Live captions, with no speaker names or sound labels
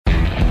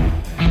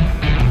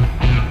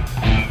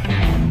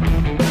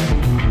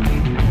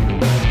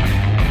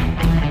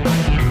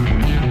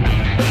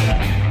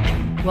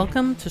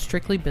Welcome to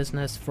Strictly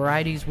Business,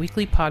 Variety's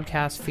weekly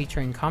podcast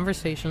featuring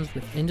conversations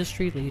with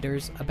industry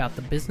leaders about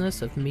the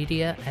business of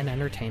media and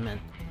entertainment.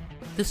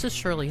 This is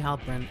Shirley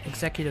Halpern,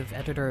 Executive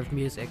Editor of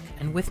Music,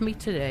 and with me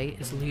today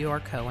is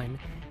Lior Cohen,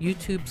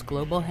 YouTube's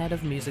global head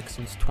of music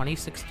since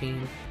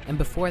 2016, and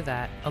before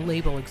that, a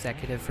label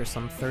executive for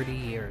some 30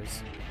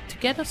 years. To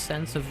get a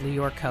sense of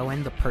Lior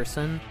Cohen, the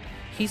person,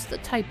 he's the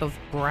type of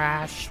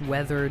brash,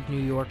 weathered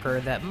New Yorker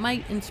that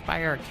might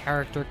inspire a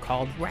character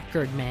called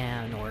Record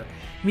Man or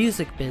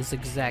music biz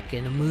exec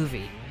in a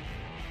movie.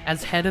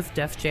 As head of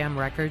Def Jam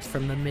Records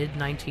from the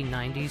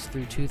mid-1990s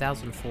through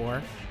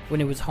 2004, when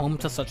it was home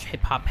to such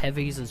hip-hop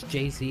heavies as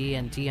Jay-Z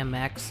and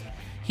DMX,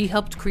 he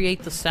helped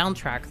create the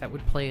soundtrack that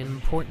would play an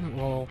important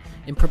role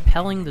in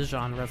propelling the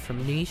genre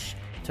from niche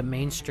to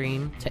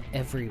mainstream to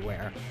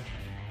everywhere.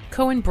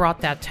 Cohen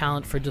brought that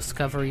talent for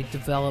discovery,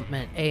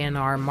 development,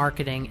 A&R,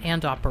 marketing,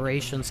 and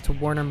operations to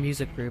Warner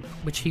Music Group,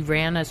 which he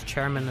ran as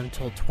chairman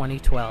until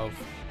 2012.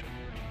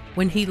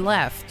 When he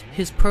left,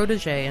 his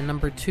protege and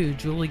number two,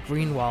 Julie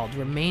Greenwald,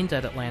 remained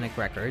at Atlantic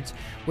Records,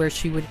 where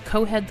she would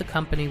co-head the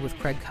company with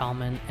Craig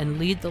Kallman and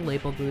lead the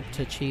label group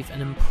to achieve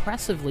an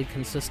impressively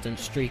consistent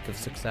streak of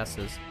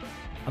successes.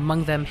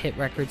 Among them hit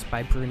records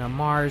by Bruno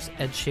Mars,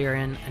 Ed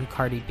Sheeran, and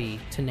Cardi B,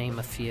 to name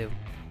a few.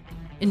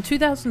 In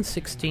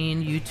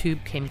 2016,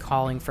 YouTube came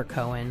calling for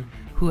Cohen,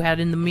 who had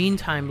in the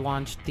meantime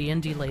launched the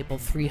indie label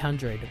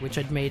 300, which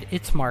had made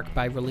its mark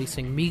by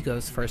releasing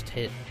Migos' first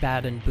hit,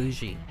 Bad and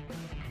Bougie.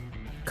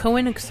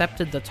 Cohen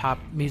accepted the top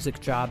music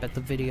job at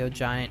the video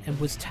giant and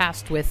was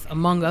tasked with,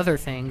 among other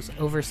things,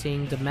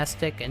 overseeing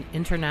domestic and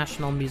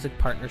international music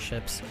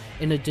partnerships,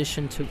 in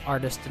addition to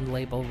artist and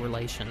label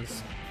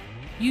relations.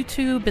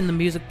 YouTube and the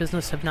music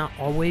business have not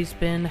always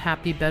been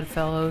happy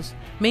bedfellows,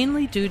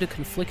 mainly due to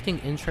conflicting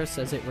interests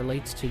as it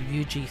relates to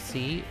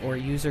UGC, or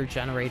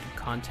user-generated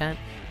content,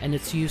 and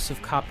its use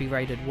of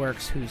copyrighted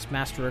works whose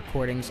master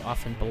recordings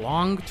often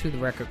belong to the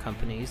record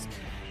companies,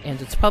 and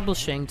its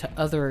publishing to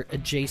other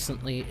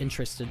adjacently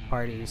interested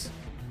parties.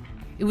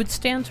 It would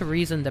stand to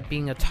reason that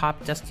being a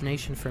top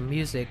destination for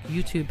music,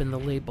 YouTube and the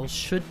label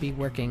should be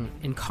working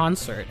in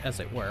concert,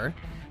 as it were,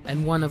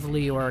 and one of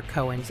Lior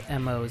Cohen's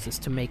MOs is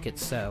to make it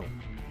so.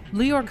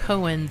 Lior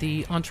Cohen,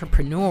 the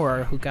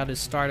entrepreneur who got his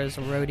start as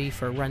a roadie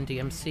for Run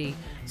DMC,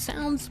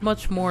 sounds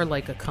much more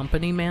like a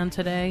company man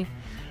today,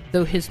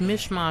 though his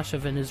mishmash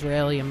of an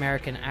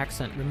Israeli-American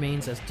accent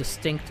remains as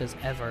distinct as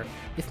ever,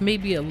 if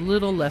maybe a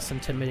little less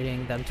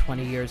intimidating than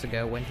 20 years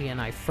ago when he and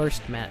I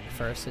first met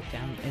for a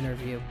sit-down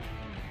interview.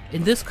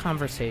 In this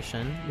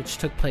conversation, which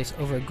took place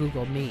over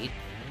Google Meet,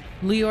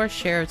 Lior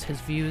shares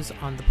his views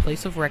on the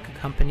place of record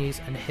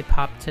companies and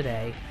hip-hop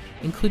today,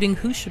 including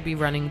who should be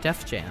running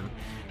Def Jam,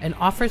 and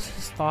offers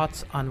his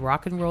thoughts on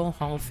Rock and Roll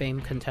Hall of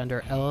Fame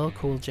contender LL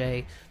Cool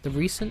J, the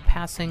recent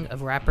passing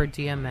of rapper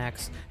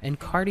DMX, and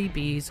Cardi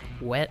B's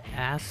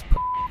wet-ass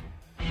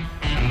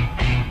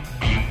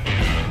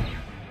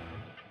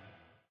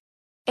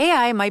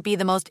AI might be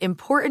the most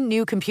important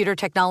new computer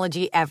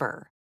technology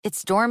ever. It's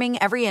storming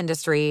every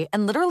industry,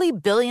 and literally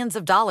billions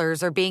of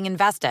dollars are being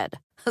invested.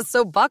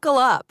 So buckle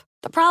up.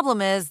 The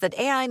problem is that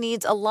AI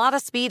needs a lot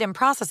of speed and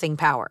processing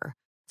power.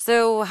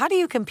 So how do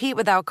you compete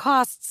without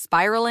costs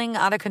spiraling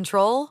out of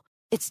control?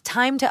 It's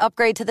time to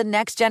upgrade to the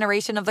next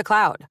generation of the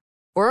cloud,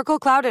 Oracle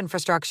Cloud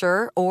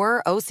Infrastructure,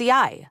 or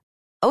OCI.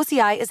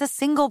 OCI is a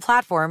single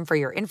platform for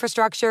your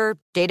infrastructure,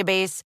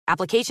 database,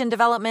 application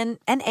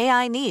development, and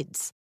AI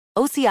needs.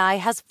 OCI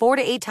has 4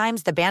 to 8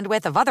 times the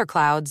bandwidth of other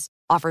clouds,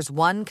 offers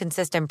one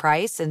consistent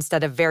price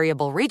instead of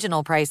variable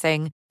regional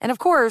pricing, and of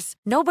course,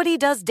 nobody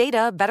does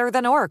data better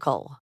than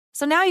Oracle.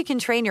 So now you can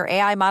train your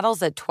AI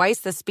models at twice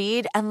the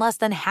speed and less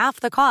than half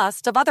the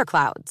cost of other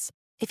clouds.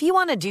 If you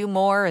want to do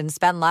more and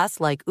spend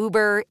less like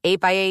Uber,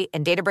 8x8,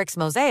 and Databricks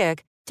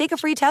Mosaic, take a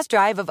free test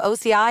drive of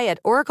OCI at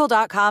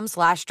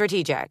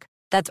oracle.com/strategic.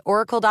 That's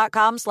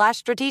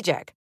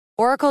oracle.com/strategic.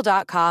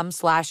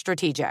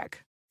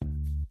 oracle.com/strategic.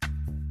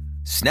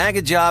 Snag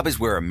a Job is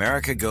where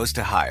America goes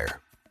to hire,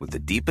 with the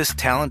deepest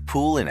talent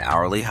pool in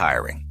hourly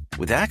hiring.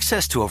 With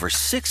access to over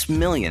 6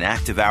 million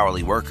active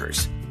hourly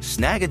workers,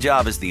 Snag a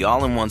Job is the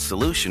all-in-one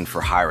solution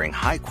for hiring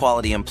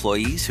high-quality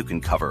employees who can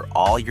cover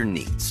all your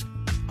needs.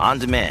 On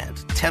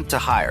demand, temp to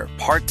hire,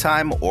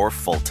 part-time or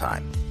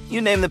full-time. You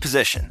name the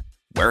position.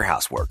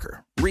 Warehouse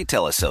worker,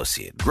 retail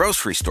associate,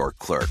 grocery store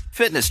clerk,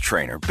 fitness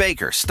trainer,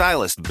 baker,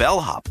 stylist,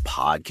 bellhop,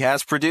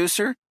 podcast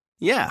producer.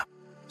 Yeah,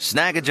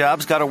 Snag a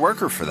Job's got a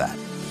worker for that.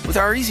 With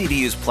our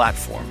easy-to-use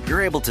platform,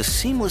 you're able to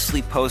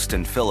seamlessly post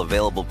and fill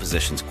available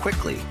positions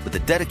quickly with a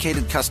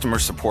dedicated customer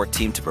support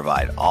team to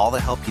provide all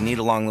the help you need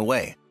along the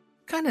way.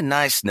 Kind of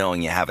nice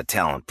knowing you have a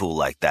talent pool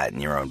like that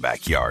in your own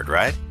backyard,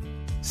 right?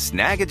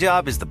 Snag a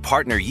Job is the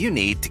partner you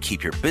need to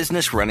keep your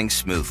business running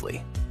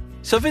smoothly.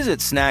 So visit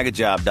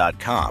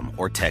snagajob.com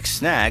or text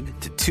SNAG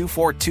to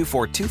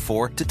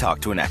 242424 to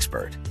talk to an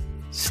expert.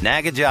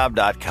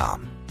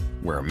 Snagajob.com,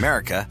 where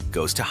America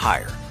goes to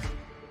hire.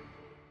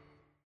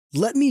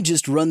 "Let me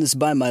just run this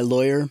by my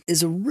lawyer"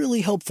 is a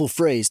really helpful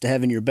phrase to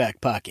have in your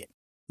back pocket.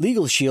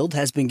 Legal Shield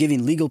has been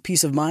giving legal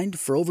peace of mind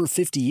for over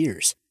 50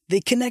 years. They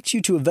connect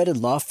you to a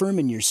vetted law firm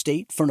in your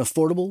state for an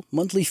affordable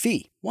monthly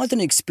fee. Want an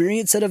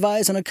experienced set of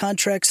eyes on a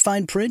contract's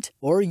fine print?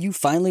 Or you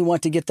finally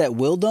want to get that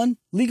will done?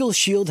 Legal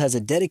Shield has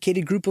a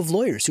dedicated group of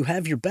lawyers who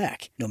have your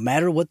back, no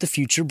matter what the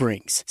future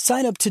brings.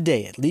 Sign up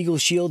today at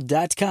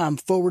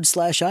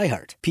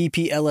LegalShield.com/iHeart.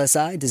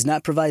 PPLSI does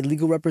not provide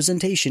legal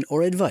representation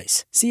or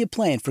advice. See a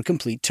plan for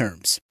complete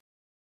terms.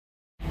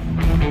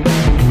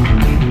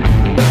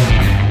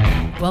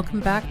 Welcome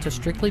back to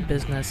Strictly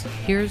Business.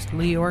 Here's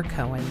Lior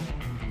Cohen.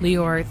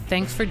 Lior,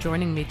 thanks for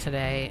joining me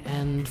today,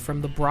 and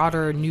from the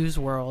broader news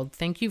world,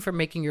 thank you for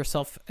making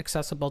yourself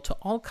accessible to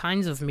all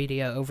kinds of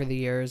media over the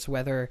years,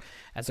 whether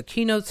as a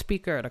keynote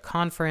speaker at a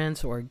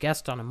conference or a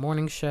guest on a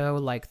morning show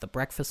like The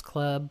Breakfast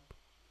Club.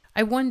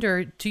 I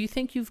wonder, do you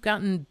think you've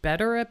gotten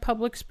better at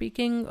public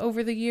speaking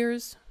over the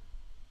years?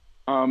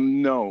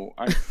 No,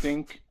 I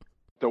think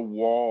the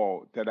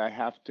wall that I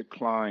have to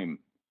climb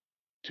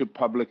to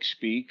public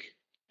speak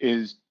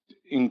is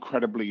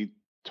incredibly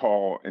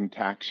tall and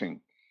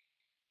taxing.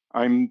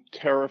 I'm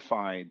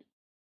terrified,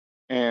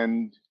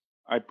 and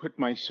I put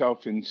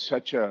myself in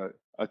such a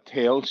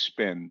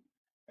tailspin,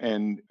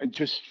 and I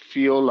just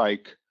feel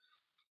like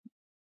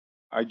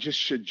I just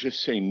should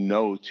just say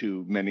no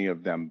to many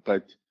of them.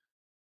 But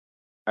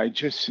I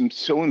just am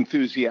so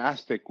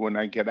enthusiastic when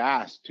I get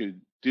asked to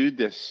do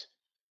this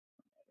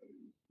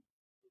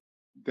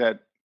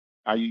that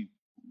I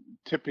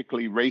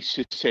typically race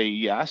to say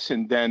yes,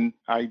 and then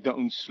I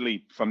don't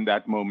sleep from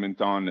that moment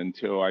on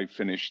until I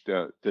finish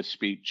the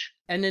speech.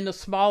 And in a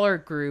smaller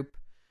group,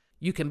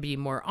 you can be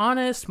more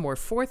honest, more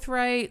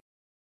forthright.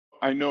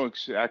 I know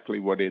exactly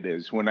what it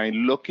is. When I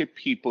look at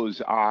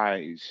people's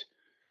eyes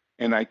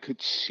and I could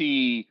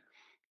see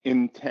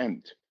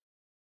intent.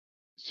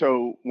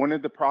 So one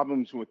of the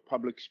problems with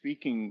public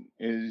speaking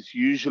is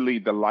usually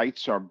the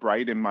lights are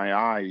bright in my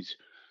eyes,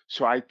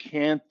 so I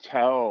can't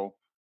tell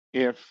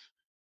if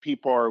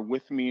people are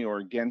with me or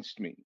against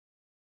me,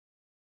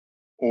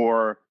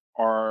 or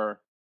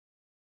are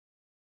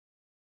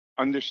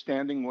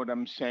understanding what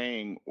I'm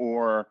saying,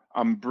 or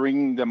I'm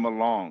bringing them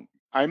along.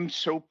 I'm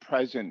so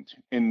present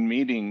in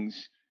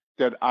meetings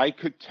that I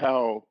could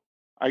tell,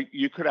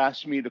 you could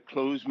ask me to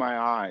close my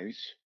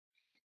eyes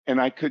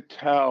and I could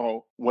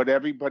tell what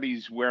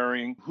everybody's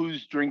wearing,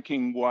 who's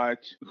drinking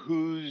what,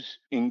 who's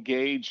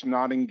engaged,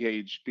 not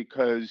engaged,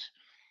 because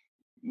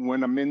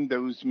when I'm in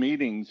those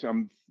meetings,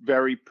 I'm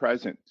very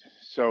present.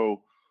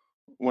 So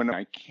when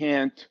I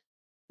can't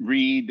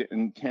read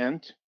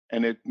intent,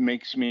 and it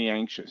makes me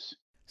anxious.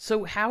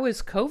 So how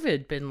has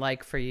COVID been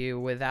like for you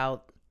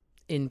without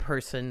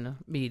in-person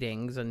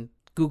meetings and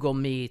Google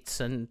Meets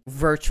and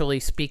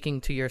virtually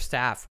speaking to your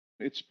staff?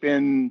 It's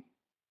been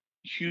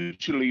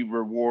hugely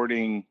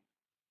rewarding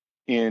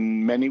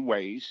in many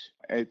ways.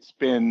 It's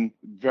been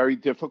very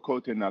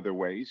difficult in other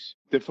ways.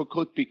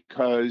 Difficult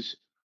because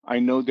I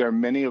know there are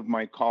many of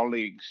my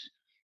colleagues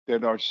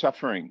that are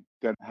suffering,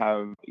 that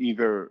have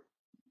either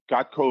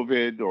got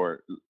COVID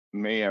or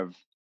may have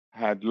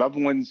had loved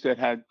ones that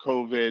had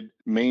COVID,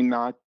 may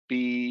not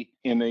be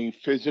in a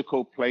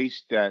physical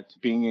place that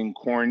being in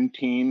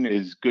quarantine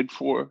is good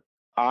for.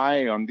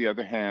 I, on the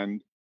other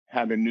hand,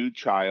 had a new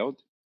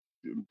child.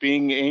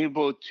 Being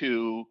able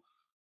to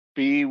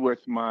be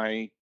with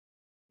my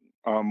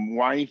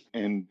wife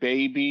and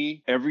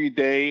baby every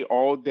day,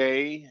 all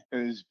day,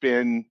 has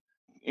been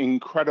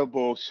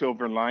incredible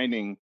silver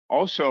lining.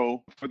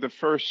 Also, for the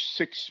first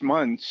 6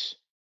 months,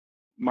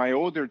 my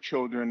older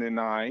children and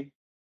I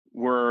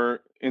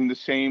were in the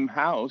same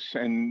house,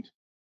 and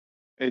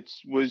it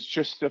was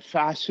just a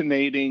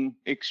fascinating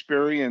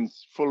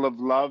experience full of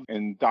love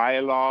and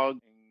dialogue.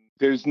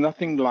 There's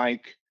nothing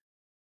like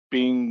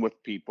being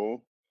with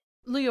people.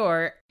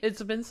 Lior,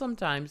 it's been some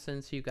time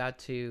since you got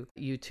to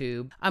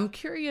YouTube. I'm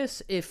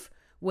curious if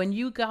when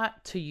you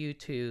got to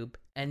YouTube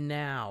and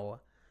now,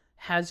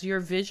 has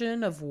your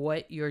vision of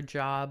what your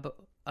job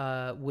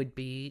would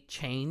be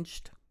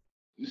changed?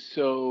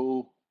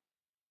 So,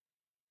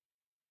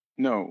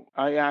 no,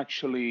 I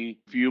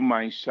actually view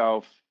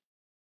myself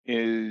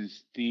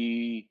as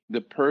the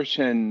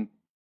person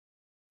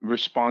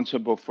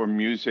responsible for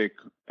music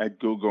at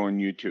Google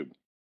and YouTube.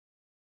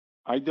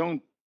 I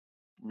don't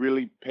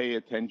really pay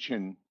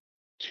attention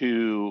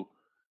to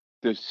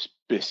the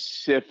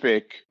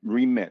specific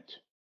remit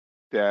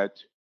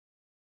that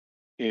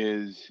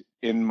is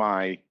in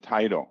my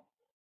title.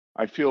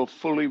 I feel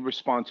fully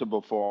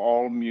responsible for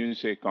all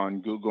music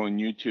on Google and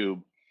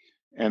YouTube,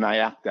 and I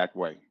act that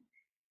way.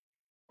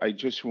 I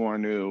just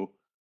want to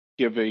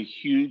give a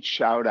huge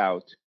shout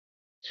out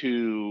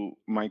to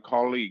my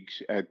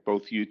colleagues at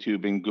both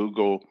YouTube and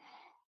Google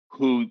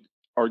who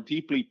are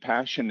deeply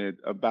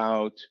passionate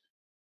about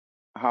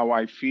how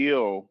I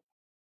feel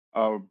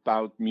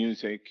about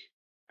music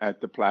at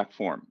the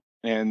platform.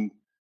 And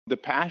the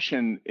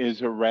passion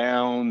is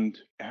around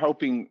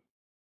helping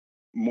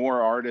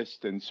more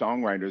artists and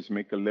songwriters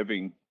make a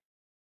living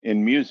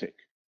in music.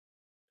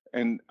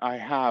 And I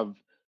have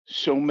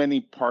so many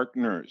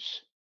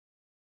partners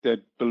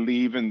that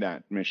believe in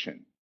that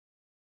mission.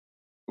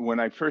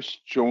 When I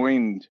first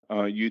joined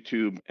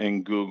YouTube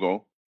and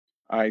Google,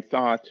 I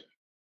thought,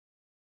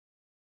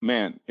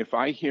 man, if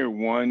I hear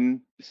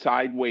one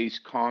sideways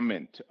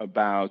comment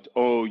about,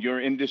 oh,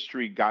 your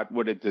industry got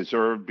what it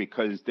deserved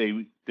because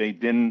they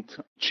didn't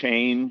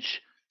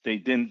change, they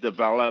didn't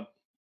develop,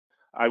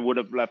 I would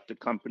have left the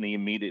company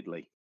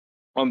immediately.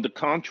 On the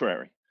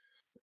contrary,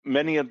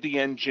 many of the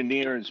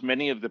engineers,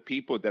 many of the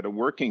people that are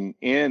working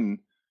in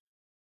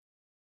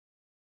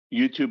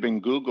YouTube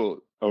and Google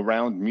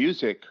around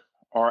music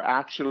are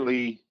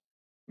actually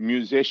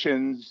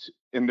musicians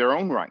in their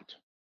own right,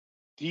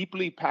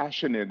 deeply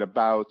passionate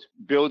about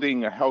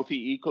building a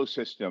healthy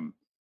ecosystem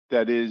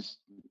that is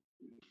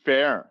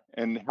fair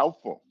and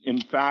helpful. In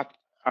fact,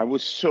 I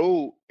was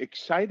so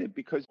excited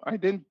because I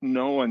didn't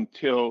know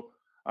until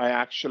I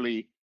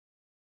actually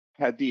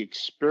had the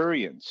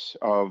experience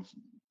of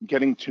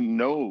getting to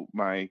know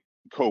my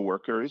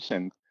coworkers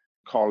and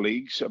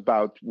colleagues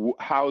about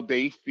how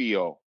they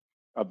feel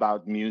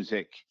about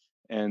music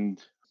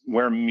and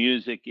where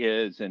music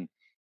is and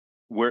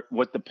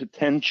what the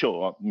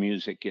potential of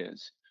music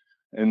is.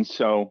 And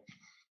so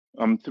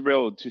I'm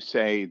thrilled to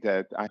say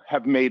that I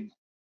have made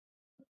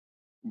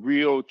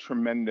real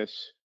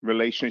tremendous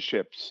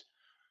relationships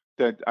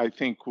that I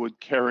think would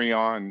carry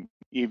on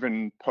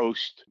even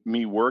post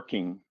me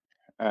working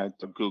at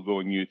Google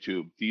and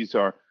YouTube. These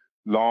are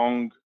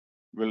long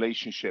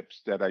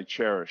relationships that I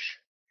cherish.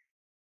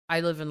 I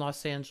live in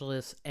Los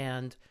Angeles,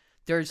 and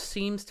there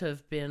seems to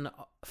have been,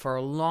 for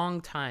a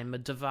long time, a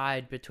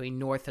divide between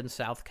North and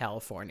South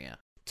California.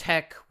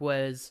 Tech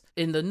was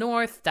in the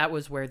north, that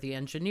was where the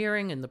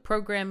engineering and the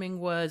programming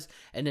was,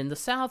 and in the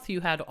south you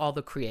had all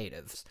the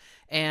creatives.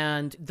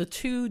 And the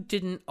two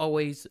didn't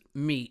always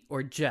meet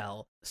or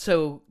gel.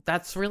 So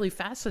that's really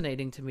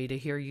fascinating to me to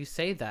hear you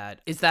say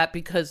that. Is that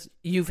because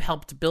you've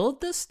helped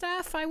build this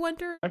staff, I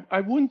wonder?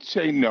 I wouldn't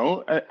say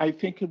no. I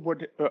think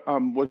what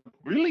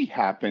really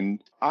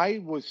happened,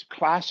 I was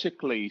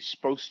classically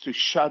supposed to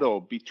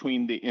shuttle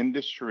between the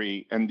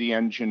industry and the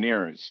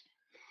engineers.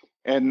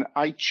 And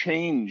I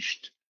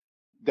changed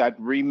that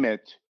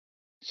remit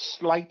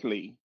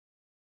slightly,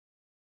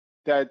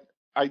 that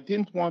I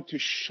didn't want to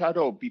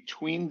shuttle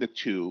between the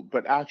two,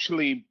 but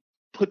actually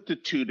put the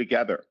two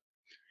together.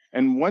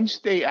 And once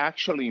they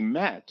actually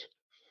met,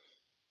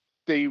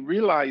 they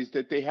realized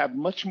that they have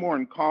much more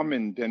in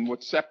common than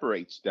what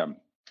separates them.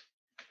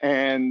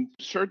 And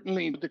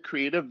certainly the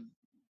creative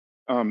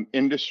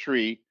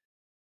industry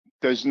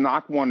does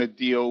not want to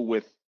deal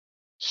with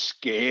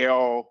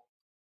scale,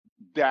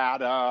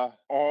 data,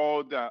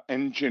 all the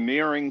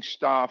engineering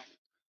stuff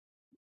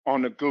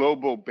on a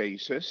global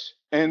basis.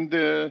 And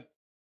the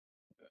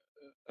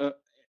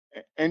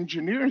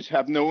engineers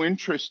have no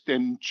interest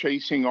in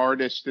chasing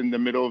artists in the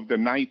middle of the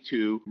night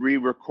to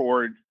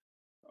re-record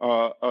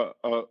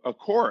a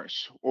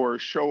chorus or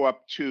show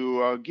up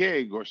to a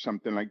gig or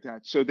something like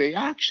that. So they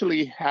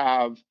actually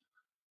have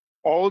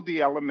all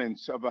the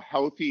elements of a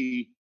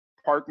healthy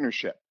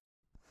partnership.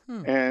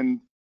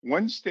 And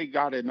once they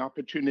got an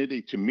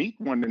opportunity to meet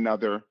one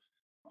another,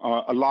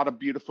 a lot of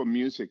beautiful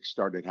music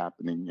started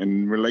happening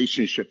and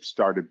relationships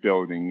started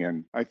building.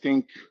 And I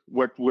think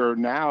what we're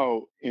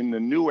now in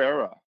the new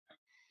era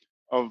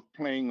of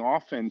playing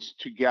offense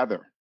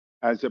together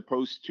as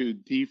opposed to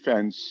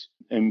defense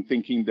and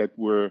thinking that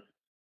we're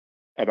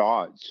at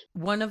odds.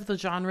 One of the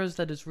genres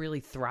that has really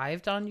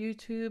thrived on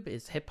YouTube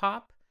is hip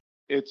hop.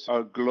 It's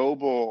a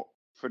global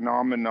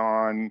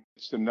phenomenon.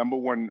 It's the number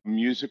one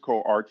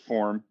musical art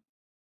form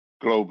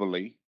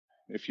globally.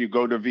 If you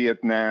go to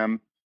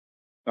Vietnam,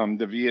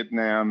 the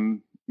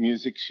Vietnam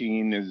music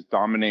scene is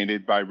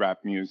dominated by rap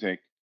music.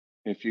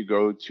 If you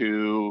go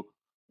to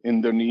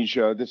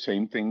Indonesia, the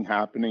same thing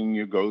happening.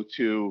 You go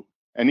to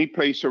any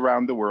place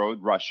around the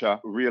world, Russia,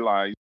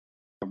 realize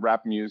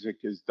rap music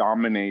is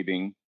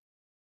dominating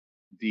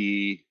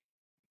the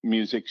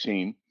music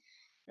scene.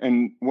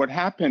 And what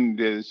happened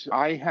is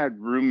I had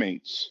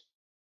roommates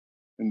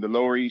in the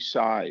Lower East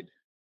Side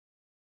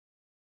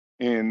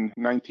in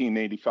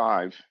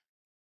 1985,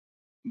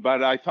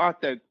 but I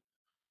thought that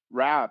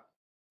rap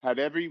had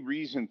every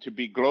reason to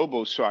be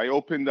global. So I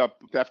opened up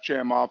Def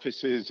Jam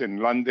offices in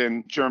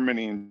London,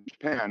 Germany, and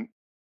Japan.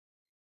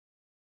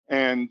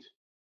 And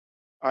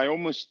I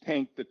almost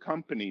tanked the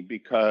company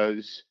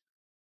because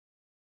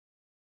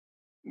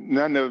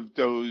none of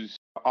those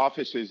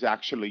offices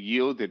actually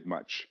yielded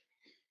much.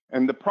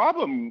 And the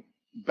problem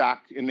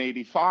back in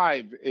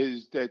 85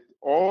 is that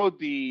all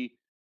the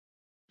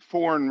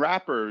foreign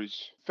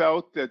rappers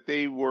felt that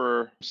they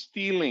were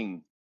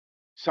stealing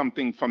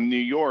something from New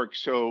York.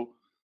 So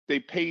they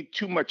paid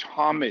too much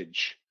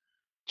homage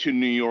to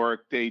New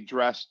York. They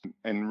dressed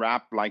and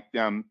rapped like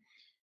them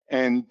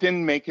and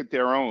didn't make it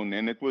their own.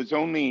 And it was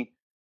only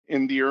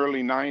in the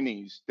early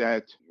 90s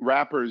that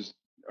rappers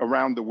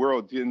around the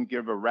world didn't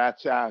give a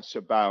rat's ass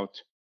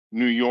about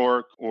New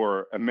York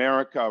or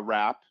America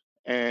rap.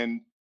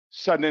 And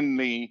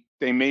suddenly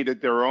they made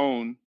it their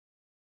own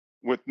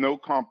with no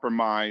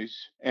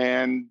compromise,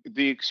 and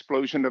the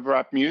explosion of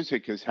rap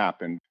music has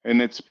happened. And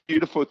it's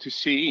beautiful to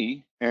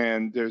see,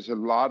 and there's a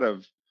lot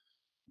of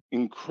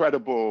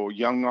incredible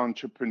young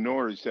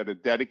entrepreneurs that are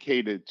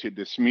dedicated to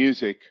this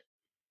music.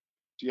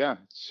 Yeah,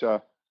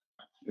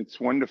 it's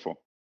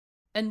wonderful.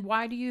 And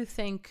why do you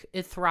think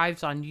it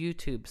thrives on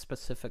YouTube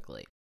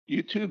specifically?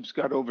 YouTube's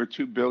got over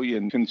 2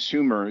 billion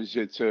consumers.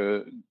 It's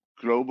a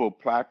global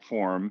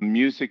platform.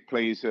 Music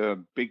plays a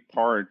big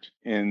part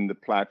in the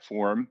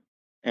platform.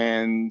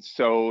 And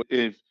so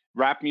if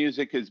rap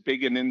music is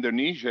big in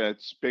Indonesia,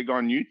 it's big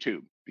on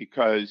YouTube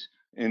because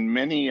in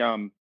many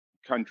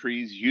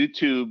countries,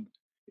 YouTube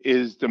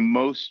is the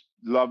most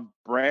loved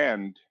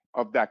brand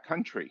of that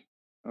country.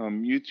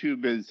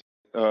 YouTube is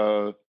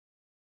a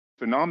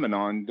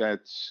phenomenon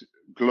that's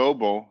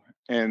global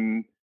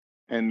and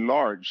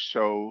large.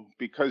 So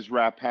because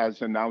rap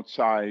has an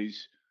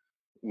outsized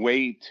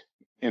weight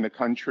in a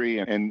country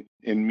and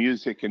in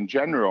music in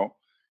general,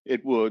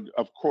 it would,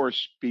 of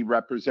course, be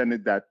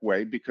represented that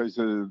way because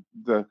of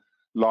the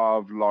law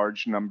of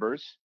large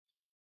numbers.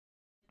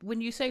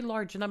 When you say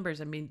large numbers,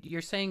 I mean,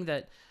 you're saying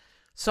that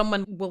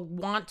someone will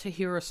want to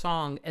hear a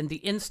song and the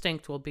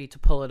instinct will be to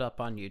pull it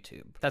up on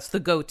YouTube. That's the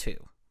go-to.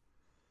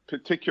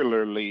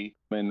 Particularly,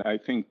 and I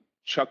think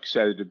Chuck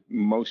said it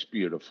most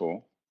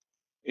beautiful,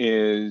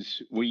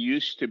 is we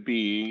used to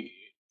be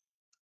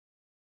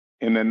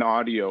in an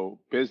audio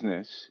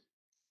business.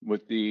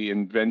 With the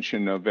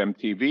invention of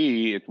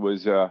MTV, it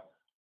was a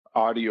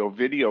audio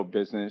video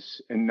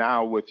business. And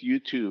now with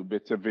YouTube,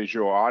 it's a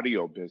visual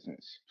audio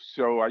business.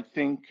 So I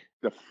think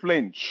the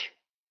flinch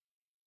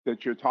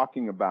that you're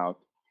talking about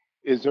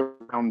is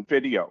around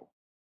video.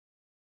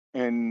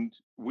 And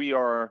we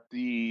are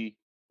the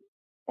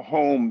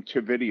home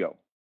to video,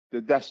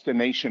 the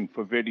destination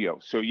for video.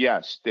 So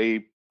yes,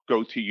 they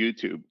go to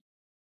YouTube.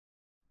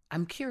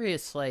 I'm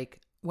curious,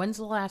 like, when's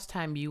the last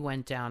time you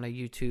went down a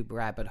YouTube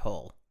rabbit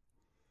hole?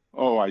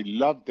 Oh, I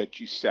love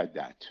that you said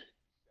that.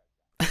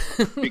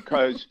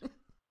 Because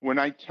when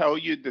I tell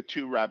you the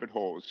two rabbit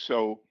holes,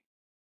 so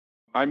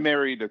I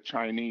married a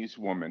Chinese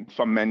woman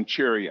from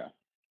Manchuria.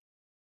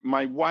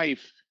 My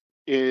wife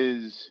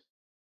is,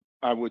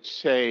 I would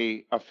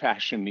say, a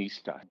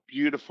fashionista,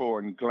 beautiful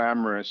and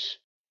glamorous.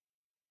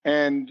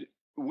 And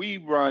we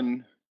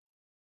run,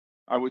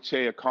 I would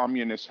say, a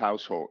communist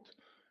household.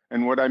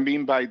 And what I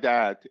mean by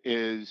that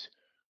is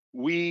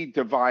we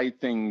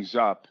divide things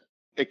up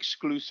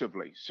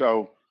exclusively.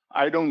 So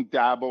I don't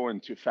dabble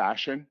into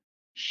fashion.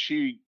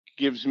 She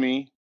gives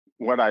me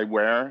what I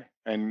wear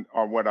and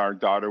or what our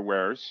daughter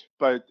wears,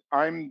 but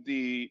I'm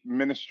the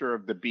minister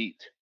of the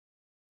beat.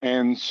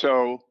 And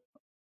so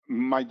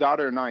my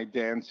daughter and I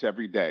dance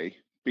every day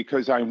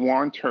because I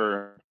want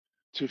her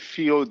to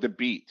feel the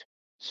beat.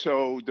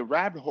 So the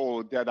rabbit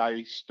hole that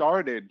I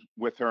started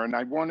with her, and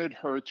I wanted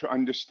her to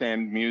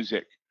understand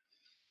music.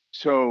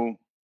 So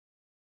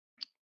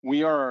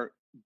we are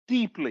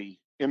deeply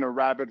in a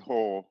rabbit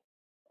hole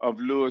of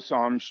Louis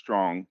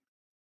Armstrong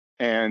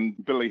and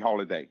Billie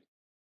Holiday.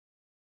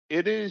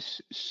 It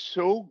is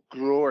so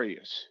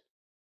glorious.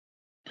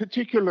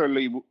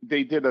 Particularly,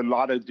 they did a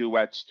lot of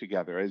duets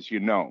together, as you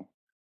know.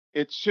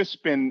 It's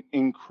just been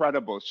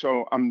incredible.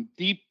 So I'm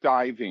deep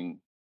diving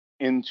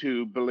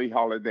into Billie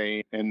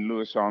Holiday and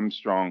Louis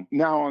Armstrong.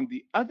 Now, on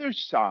the other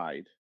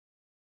side,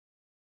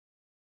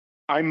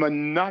 I'm a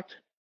nut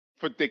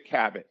for Dick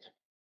Cavett.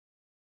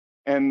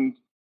 And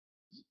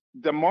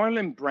the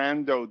Marlon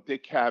Brando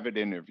Dick Cavett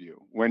interview,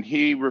 when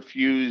he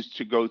refused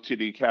to go to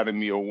the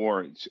Academy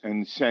Awards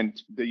and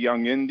sent the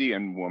young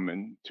Indian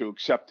woman to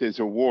accept his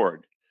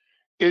award,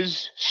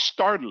 is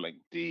startling.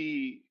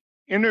 The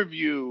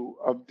interview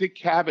of Dick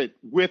Cavett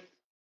with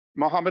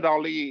Muhammad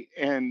Ali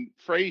and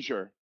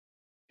Frazier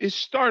is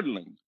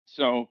startling.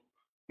 So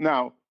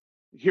now,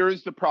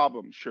 here's the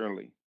problem,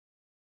 Shirley.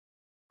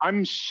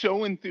 I'm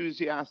so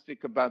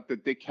enthusiastic about the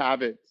Dick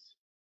Cavett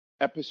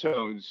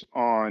episodes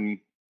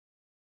on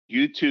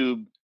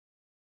YouTube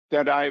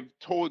that I've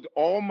told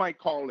all my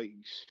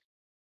colleagues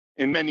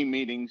in many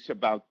meetings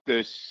about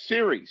this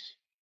series.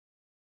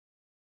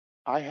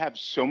 I have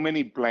so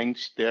many blank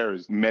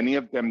stares. Many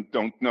of them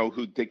don't know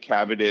who Dick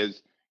Cavett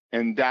is.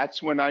 And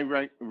that's when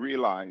I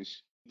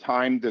realize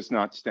time does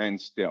not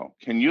stand still.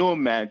 Can you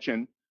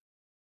imagine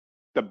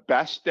the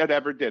best that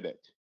ever did it?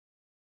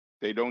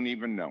 They don't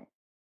even know.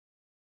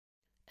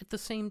 At the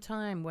same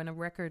time, when a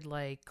record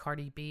like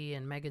Cardi B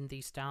and Megan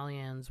Thee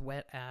Stallion's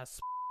Wet Ass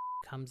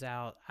comes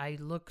out, I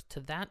look to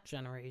that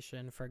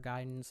generation for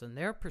guidance and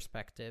their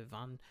perspective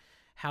on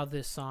how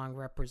this song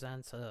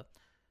represents a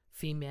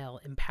female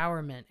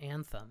empowerment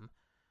anthem.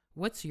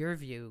 What's your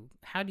view?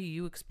 How do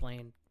you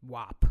explain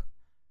WAP?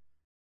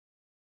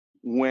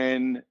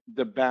 When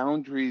the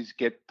boundaries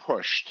get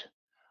pushed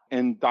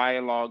and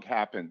dialogue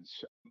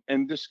happens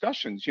and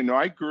discussions,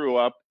 I grew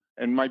up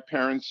and my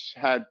parents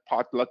had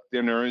potluck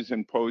dinners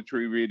and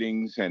poetry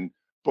readings and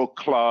book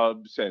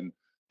clubs, and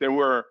there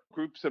were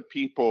groups of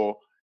people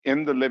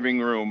in the living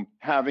room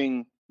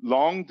having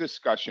long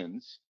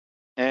discussions.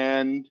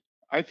 And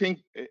I think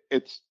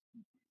it's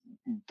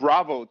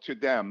bravo to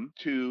them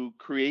to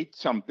create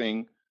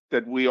something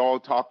that we all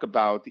talk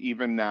about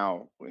even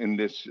now in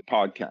this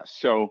podcast.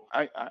 So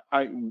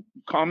I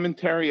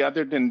commentary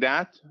other than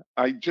that,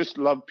 I just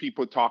love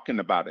people talking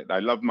about it. I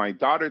love my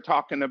daughter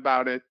talking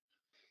about it.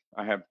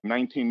 I have a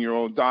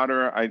 19-year-old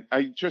daughter.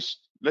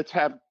 Let's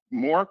have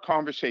more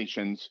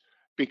conversations,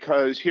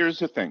 because here's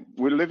the thing.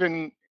 We're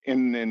living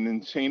in an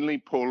insanely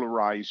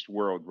polarized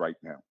world right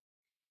now.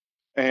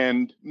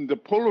 And the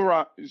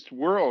polarized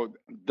world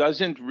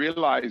doesn't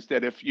realize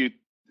that if you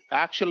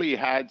actually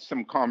had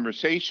some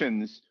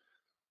conversations,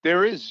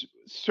 there is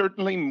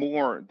certainly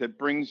more that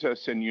brings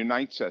us and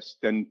unites us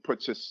than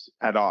puts us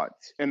at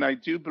odds. And I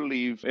do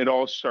believe it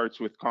all starts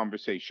with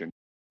conversation.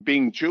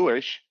 Being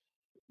Jewish,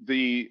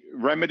 the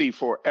remedy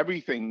for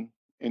everything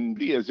in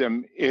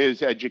Judaism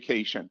is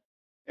education,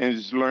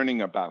 is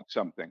learning about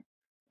something.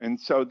 And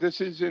so this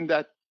is in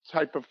that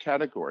type of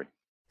category.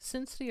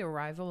 Since the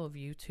arrival of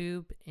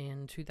YouTube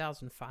in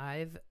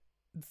 2005,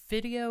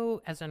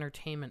 video as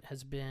entertainment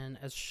has been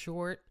as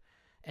short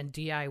and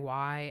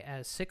DIY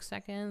as 6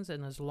 seconds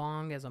and as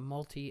long as a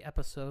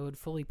multi-episode,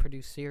 fully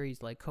produced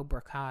series like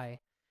Cobra Kai.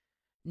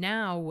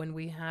 Now, when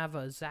we have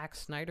a Zack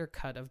Snyder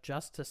cut of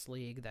Justice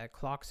League that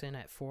clocks in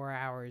at 4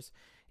 hours,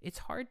 it's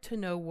hard to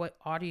know what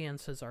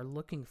audiences are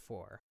looking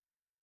for.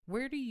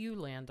 Where do you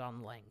land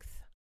on length?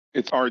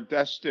 It's our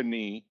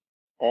destiny,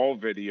 all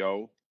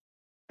video,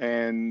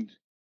 and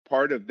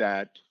part of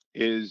that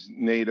is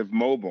native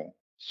mobile.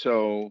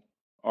 So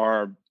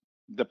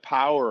the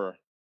power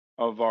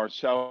of our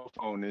cell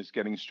phone is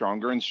getting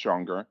stronger and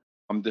stronger.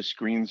 The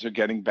screens are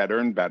getting better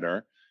and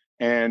better.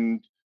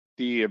 And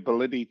the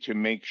ability to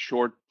make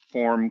short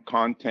form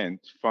content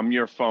from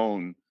your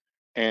phone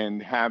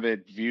and have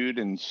it viewed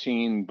and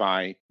seen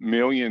by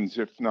millions,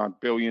 if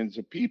not billions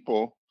of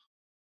people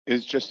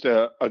is just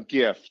a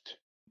gift.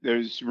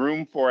 There's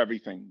room for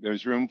everything.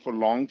 There's room for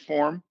long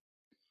form,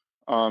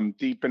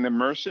 deep and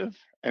immersive,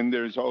 and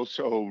there's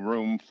also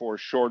room for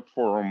short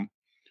form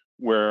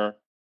where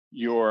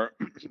you're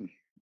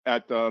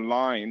at the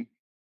line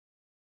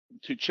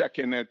to check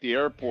in at the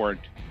airport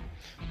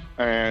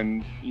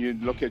and you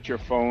look at your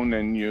phone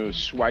and you're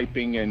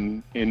swiping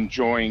and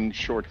enjoying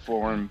short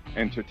form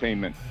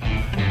entertainment.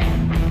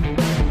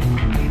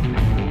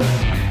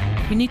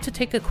 We need to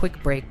take a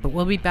quick break, but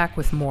we'll be back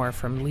with more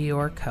from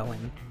Lior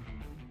Cohen.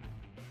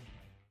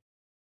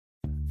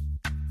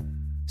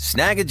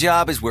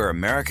 Snag-a-Job is where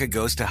America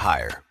goes to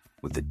hire,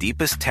 with the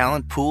deepest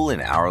talent pool in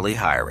hourly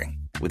hiring.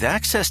 With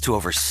access to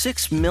over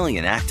 6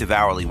 million active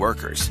hourly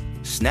workers,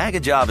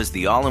 Snag-a-Job is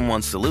the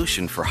all-in-one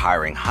solution for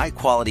hiring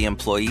high-quality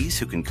employees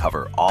who can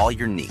cover all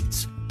your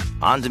needs.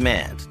 On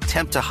demand,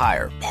 temp to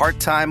hire,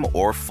 part-time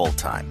or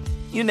full-time.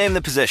 You name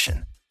the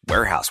position.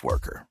 Warehouse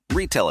worker,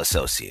 retail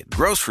associate,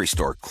 grocery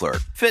store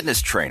clerk,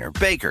 fitness trainer,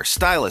 baker,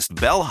 stylist,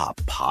 bellhop,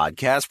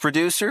 podcast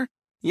producer.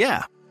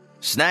 Yeah,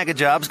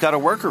 Snag-a-Job's got a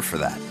worker for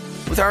that.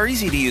 With our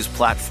easy-to-use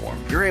platform,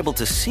 you're able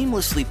to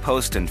seamlessly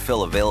post and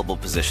fill available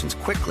positions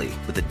quickly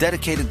with a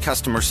dedicated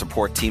customer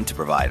support team to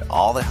provide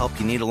all the help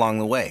you need along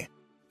the way.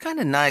 Kind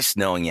of nice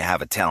knowing you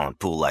have a talent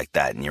pool like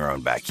that in your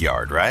own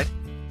backyard, right?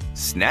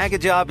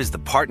 Snag-a-Job is the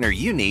partner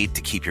you need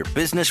to keep your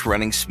business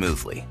running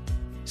smoothly.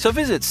 So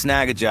visit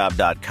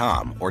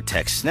snagajob.com or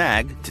text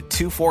snag to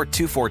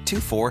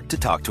 242424 to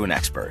talk to an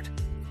expert.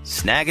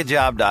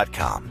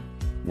 Snagajob.com,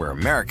 where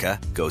America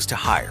goes to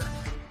hire.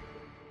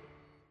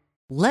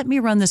 "Let me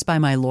run this by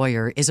my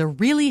lawyer" is a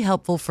really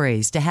helpful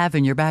phrase to have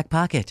in your back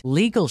pocket.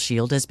 Legal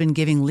Shield has been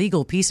giving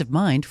legal peace of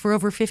mind for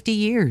over 50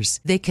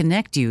 years. They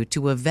connect you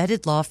to a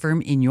vetted law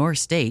firm in your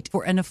state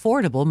for an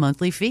affordable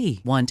monthly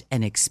fee. Want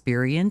an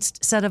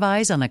experienced set of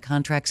eyes on a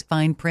contract's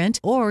fine print?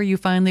 Or you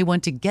finally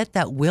want to get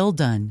that will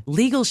done?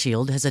 Legal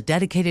Shield has a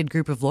dedicated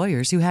group of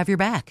lawyers who have your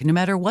back, no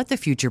matter what the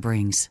future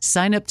brings.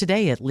 Sign up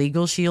today at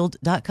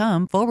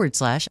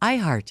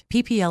LegalShield.com/iHeart.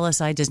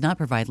 PPLSI does not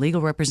provide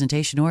legal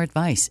representation or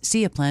advice.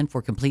 See a plan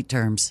for complete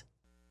terms.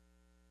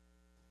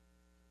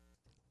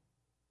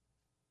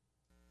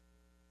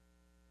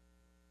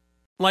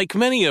 Like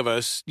many of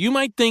us, you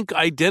might think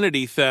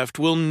identity theft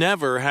will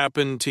never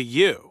happen to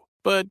you.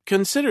 But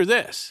consider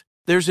this.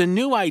 There's a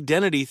new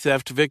identity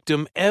theft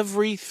victim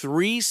every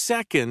 3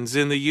 seconds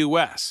in the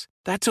U.S.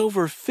 That's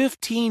over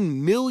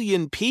 15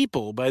 million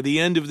people by the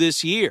end of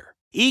this year,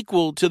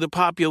 equal to the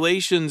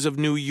populations of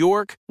New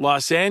York,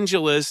 Los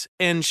Angeles,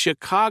 and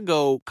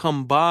Chicago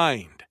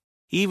combined.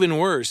 Even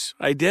worse,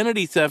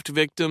 identity theft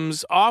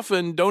victims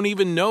often don't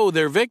even know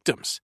they're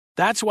victims.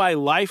 That's why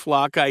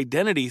LifeLock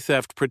Identity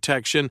Theft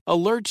Protection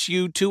alerts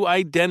you to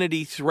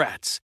identity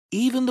threats,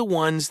 even the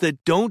ones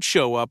that don't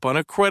show up on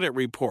a credit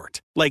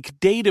report, like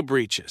data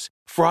breaches,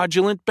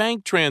 fraudulent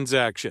bank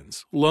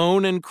transactions,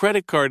 loan and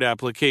credit card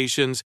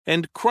applications,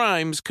 and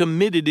crimes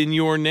committed in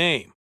your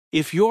name.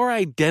 If your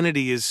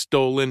identity is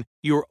stolen,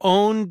 your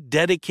own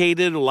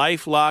dedicated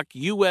LifeLock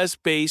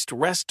U.S.-based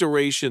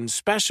restoration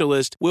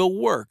specialist will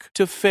work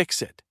to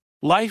fix it.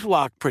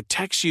 LifeLock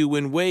protects you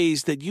in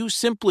ways that you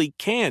simply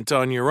can't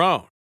on your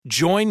own.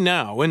 Join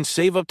now and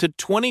save up to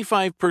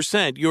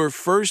 25% your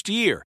first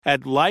year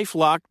at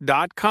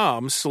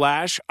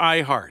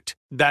LifeLock.com/iHeart.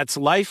 That's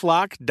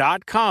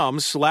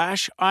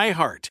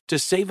LifeLock.com/iHeart to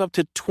save up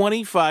to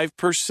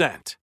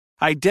 25%.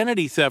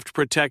 Identity theft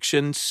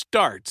protection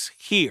starts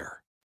here.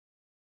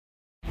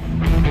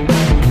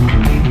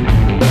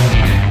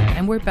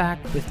 And we're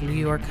back with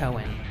Lior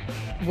Cohen.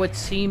 What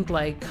seemed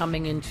like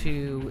coming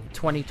into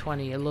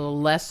 2020 a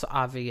little less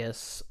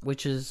obvious,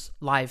 which is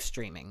live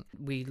streaming.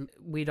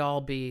 We'd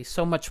all be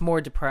so much more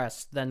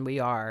depressed than we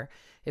are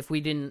if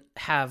we didn't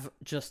have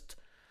just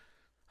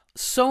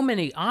so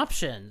many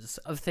options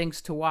of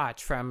things to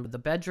watch, from the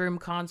bedroom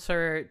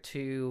concert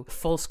to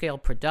full-scale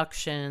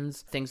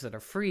productions, things that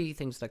are free,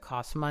 things that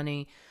cost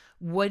money.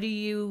 What do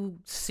you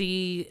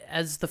see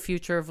as the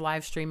future of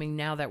live streaming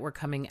now that we're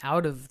coming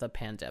out of the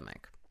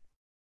pandemic?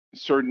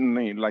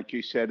 Certainly, like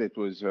you said, it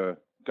was a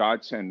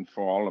godsend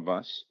for all of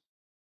us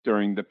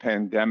during the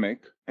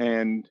pandemic.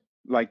 And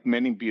like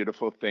many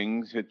beautiful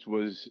things, it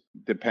was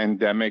the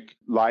pandemic.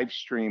 Live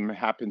stream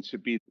happens to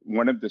be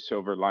one of the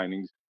silver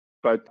linings.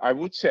 But I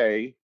would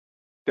say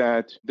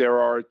that there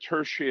are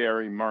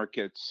tertiary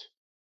markets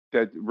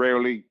that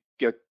rarely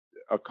get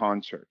a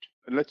concert.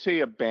 Let's say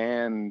a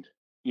band,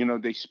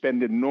 they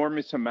spend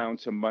enormous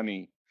amounts of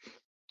money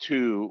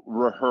to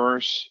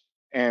rehearse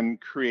and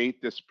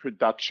create this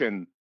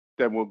production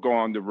that will go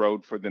on the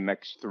road for the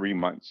next 3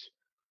 months.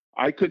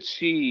 I could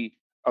see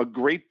a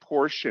great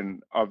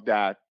portion of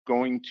that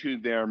going to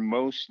their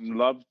most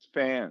loved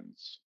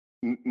fans.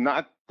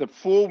 Not the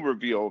full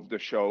reveal of the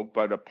show,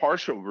 but a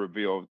partial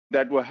reveal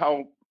that will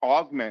help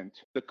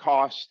augment the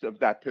cost of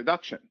that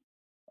production,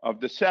 of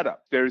the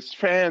setup. There's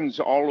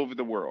fans all over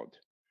the world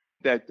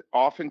that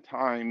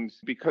oftentimes,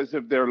 because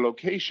of their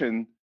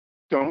location,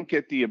 don't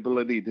get the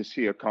ability to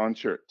see a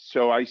concert.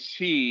 So I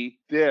see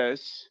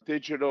this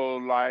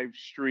digital live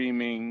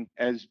streaming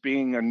as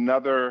being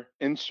another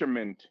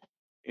instrument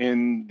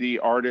in the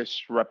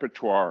artist's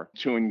repertoire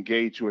to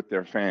engage with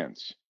their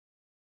fans.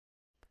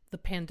 The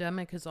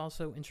pandemic has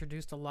also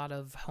introduced a lot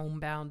of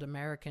homebound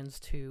Americans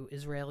to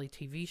Israeli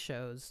TV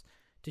shows.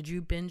 Did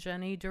you binge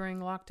any during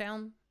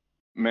lockdown?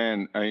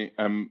 Man,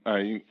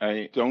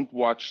 I don't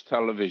watch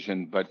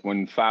television, but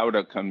when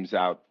Fauda comes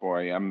out,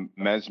 boy, I'm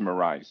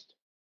mesmerized.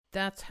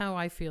 That's how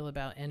I feel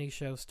about any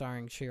show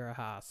starring Shira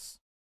Haas.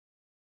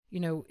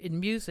 In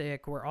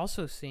music, we're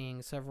also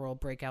seeing several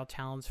breakout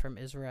talents from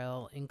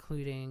Israel,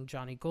 including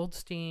Johnny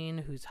Goldstein,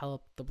 who's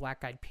helped the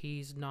Black Eyed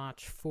Peas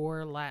notch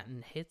 4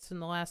 Latin hits in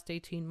the last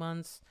 18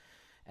 months,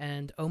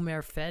 and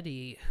Omer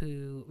Fedi,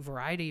 who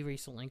Variety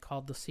recently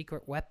called the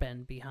secret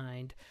weapon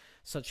behind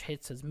such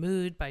hits as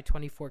Mood by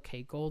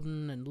 24K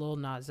Golden and Lil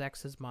Nas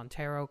X's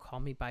Montero,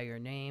 Call Me By Your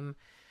Name.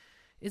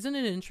 Isn't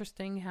it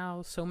interesting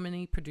how so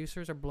many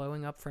producers are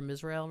blowing up from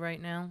Israel right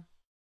now?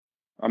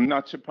 I'm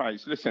not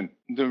surprised. Listen,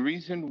 the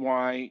reason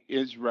why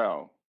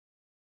Israel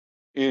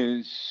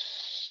is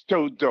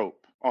so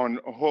dope on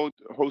a whole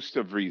host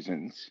of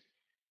reasons,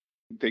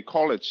 they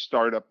call it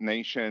Startup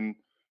Nation,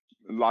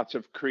 lots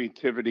of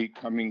creativity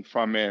coming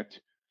from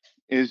it,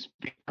 is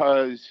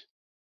because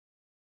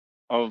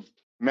of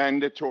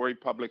mandatory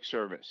public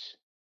service.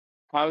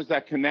 How does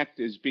that connect?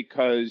 Is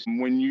because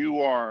when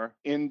you are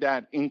in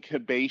that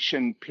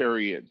incubation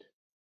period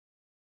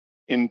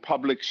in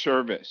public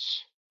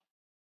service,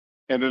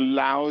 it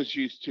allows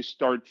you to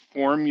start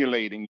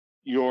formulating.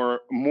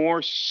 You're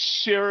more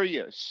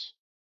serious,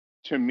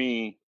 to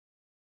me.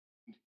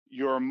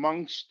 You're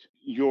amongst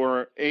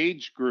your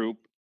age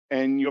group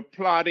and you're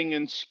plotting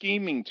and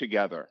scheming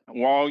together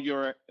while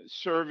you're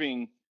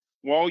serving,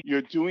 while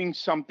you're doing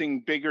something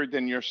bigger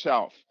than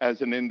yourself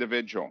as an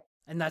individual.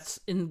 And that's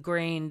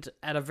ingrained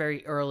at a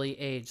very early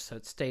age, so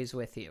it stays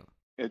with you.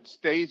 It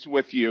stays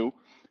with you.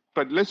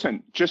 But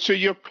listen, just so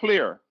you're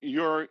clear,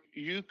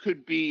 you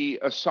could be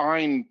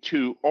assigned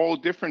to all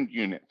different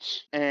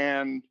units.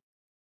 And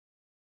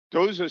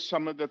those are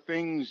some of the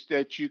things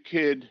that you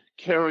could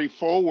carry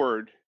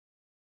forward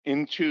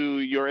into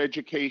your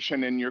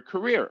education and your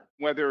career,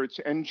 whether it's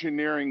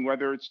engineering,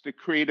 whether it's the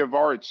creative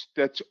arts,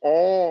 that's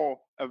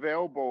all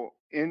available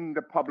in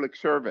the public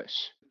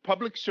service.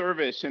 Public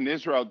service in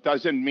Israel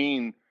doesn't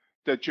mean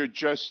that you're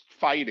just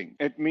fighting.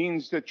 It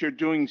means that you're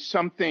doing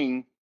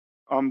something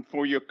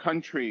for your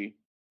country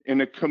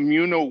in a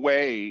communal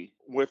way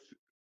with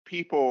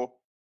people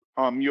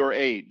your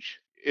age.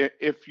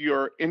 If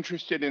you're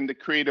interested in the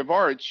creative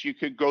arts, you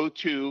could go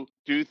to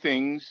do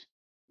things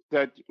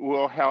that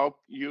will help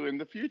you in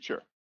the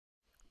future.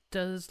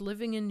 Does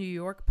living in New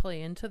York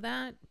play into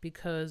that?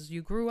 Because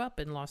you grew up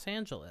in Los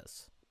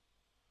Angeles.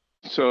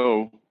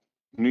 So,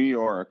 New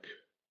York,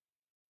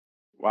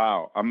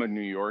 wow, I'm a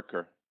New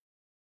Yorker,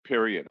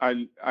 period.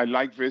 I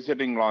like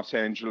visiting Los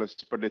Angeles,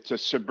 but it's a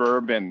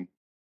suburban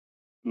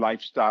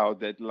lifestyle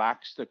that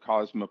lacks the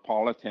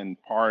cosmopolitan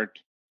part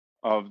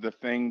of the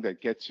thing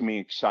that gets me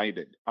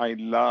excited. I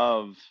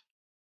love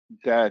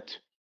that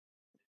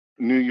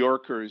New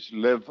Yorkers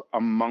live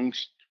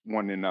amongst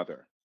one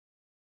another.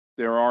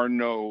 There are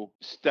no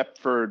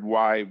Stepford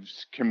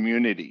Wives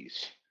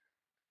communities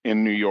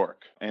in New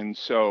York. And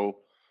so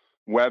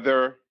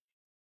whether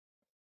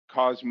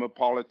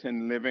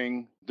cosmopolitan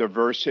living,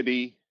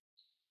 diversity,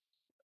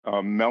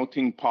 a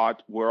melting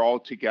pot. We're all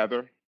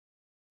together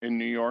in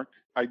New York.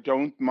 I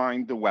don't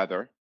mind the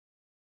weather.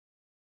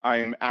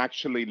 I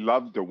actually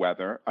love the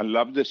weather. I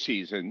love the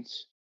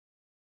seasons.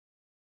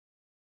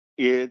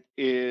 It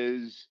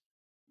is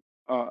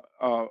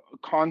a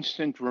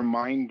constant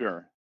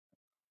reminder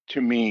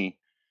to me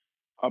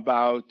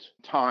about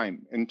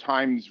time, and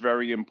time's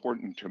very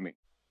important to me.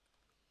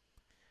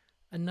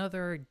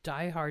 Another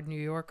diehard New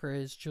Yorker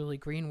is Julie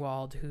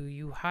Greenwald, who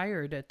you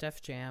hired at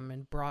Def Jam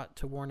and brought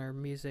to Warner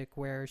Music,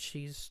 where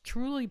she's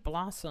truly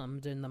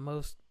blossomed in the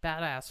most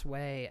badass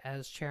way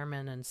as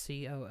chairman and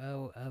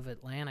COO of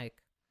Atlantic.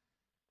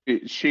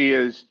 She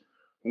is,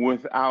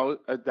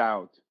 without a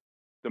doubt,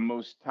 the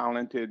most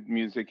talented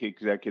music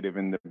executive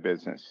in the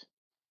business.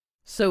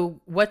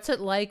 So what's it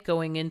like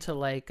going into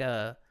like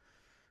a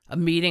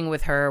meeting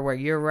with her where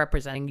you're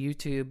representing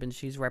YouTube and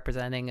she's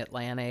representing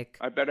Atlantic?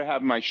 I better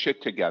have my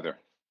shit together.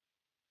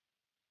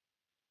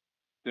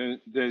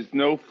 There's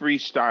no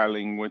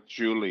freestyling with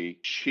Julie.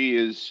 She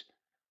is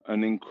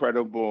an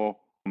incredible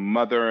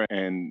mother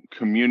and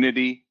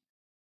community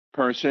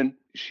person.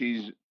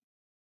 She's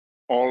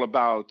all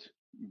about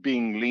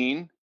being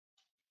lean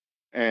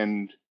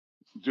and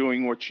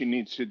doing what she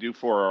needs to do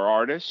for our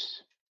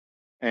artists.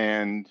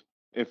 And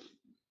if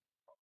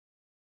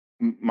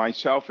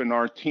myself and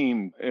our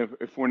team,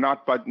 if we're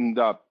not buttoned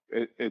up,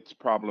 it's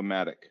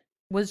problematic.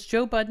 Was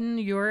Joe Budden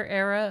your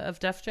era of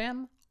Def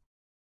Jam?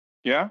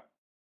 Yeah.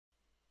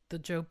 The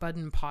Joe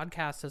Budden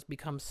podcast has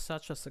become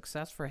such a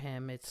success for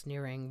him. It's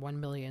nearing 1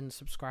 million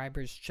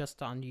subscribers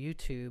just on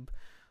YouTube.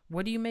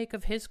 What do you make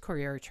of his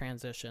career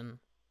transition?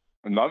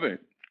 I love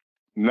it.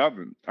 Love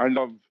it. I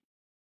love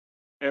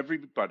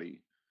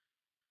everybody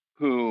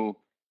who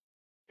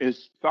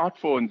is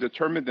thoughtful and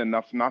determined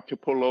enough not to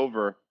pull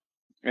over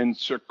and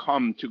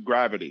succumb to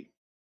gravity.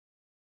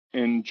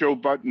 And Joe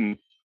Budden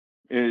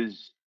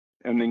is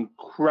an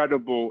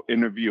incredible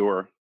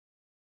interviewer,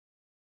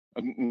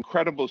 an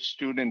incredible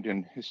student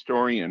and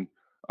historian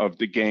of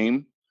the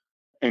game,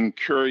 and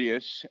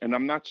curious, and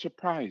I'm not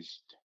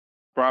surprised.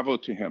 Bravo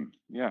to him.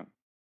 Yeah.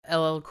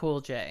 LL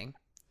Cool J.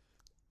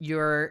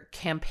 You're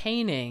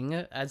campaigning,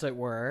 as it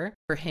were,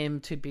 for him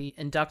to be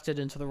inducted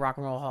into the Rock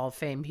and Roll Hall of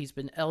Fame. He's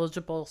been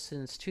eligible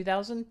since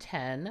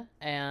 2010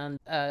 and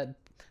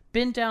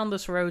been down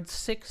this road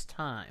 6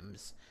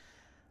 times.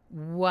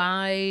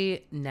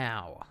 Why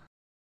now?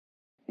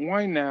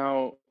 Why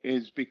now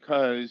is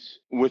because,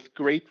 with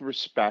great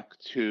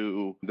respect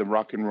to the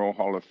Rock and Roll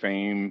Hall of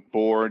Fame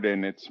board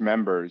and its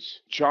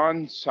members,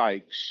 John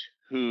Sykes,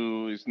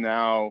 who is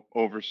now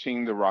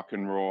overseeing the Rock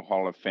and Roll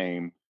Hall of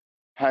Fame,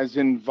 has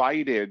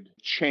invited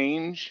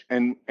change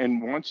and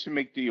wants to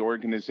make the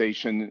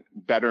organization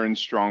better and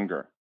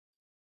stronger.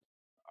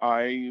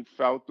 I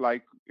felt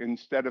like,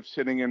 instead of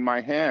sitting in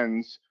my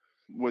hands,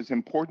 was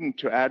important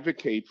to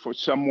advocate for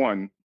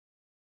someone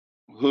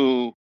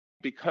who,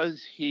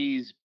 because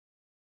he's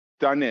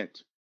done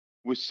it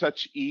with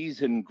such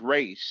ease and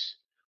grace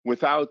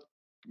without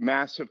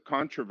massive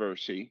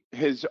controversy,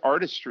 his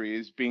artistry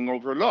is being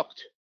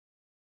overlooked.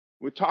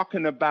 We're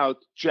talking about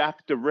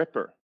Jack the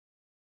Ripper.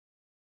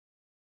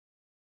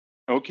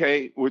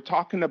 Okay, we're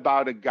talking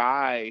about a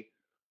guy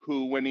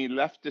who, when he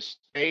left the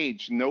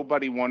stage,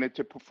 nobody wanted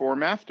to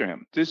perform after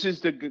him. This is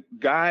the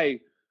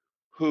guy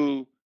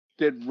who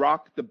did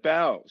Rock the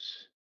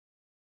Bells.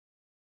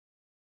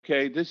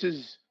 Okay, this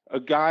is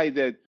a guy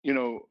that,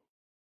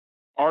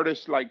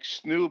 artists like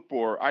Snoop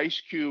or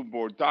Ice Cube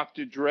or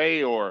Dr.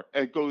 Dre, or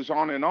it goes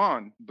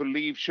on,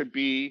 believe should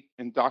be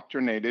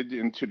indoctrinated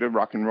into the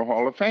Rock and Roll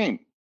Hall of Fame.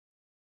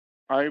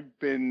 I've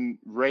been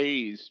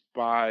raised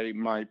by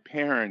my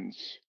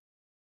parents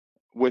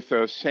with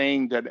a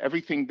saying that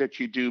everything that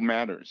you do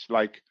matters.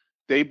 Like,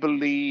 they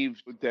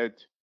believe that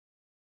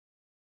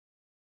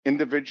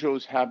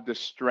individuals have the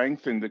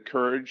strength and the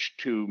courage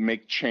to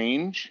make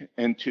change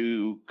and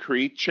to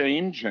create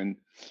change. And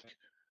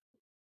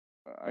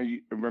I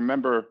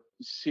remember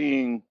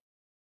seeing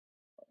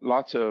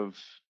lots of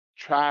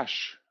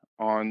trash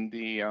on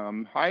the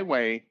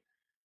highway,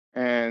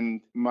 and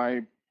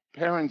my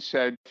parents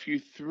said, if you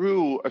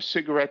threw a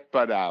cigarette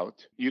butt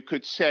out, you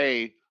could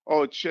say,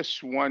 oh, it's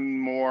just one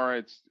more,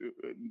 it's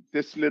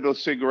this little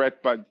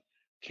cigarette butt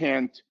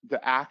the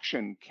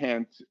action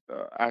can't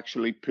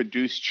actually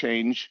produce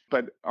change.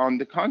 But on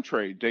the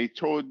contrary, they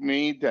told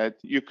me that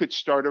you could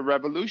start a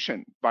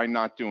revolution by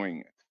not doing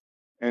it.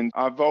 And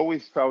I've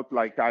always felt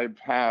like I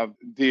have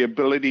the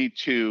ability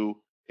to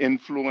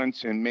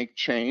influence and make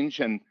change.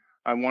 And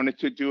I wanted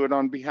to do it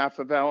on behalf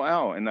of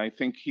LL, and I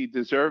think he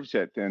deserves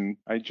it. And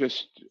I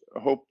just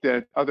hope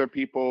that other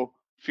people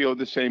feel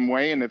the same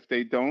way. And if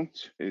they don't,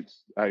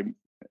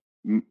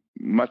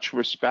 much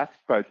respect,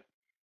 but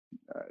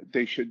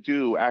they should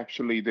do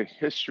actually the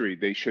history.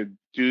 They should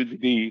do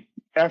the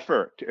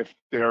effort, if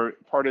they're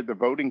part of the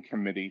voting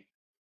committee,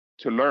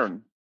 to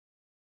learn.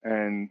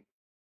 And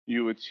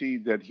you would see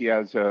that he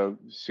has a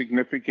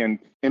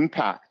significant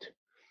impact.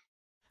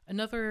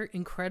 Another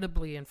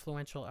incredibly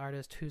influential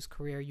artist whose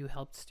career you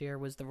helped steer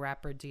was the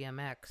rapper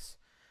DMX.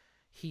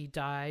 He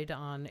died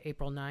on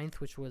April 9th,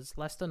 which was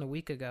less than a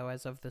week ago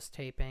as of this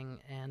taping,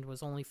 and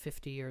was only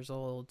 50 years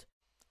old.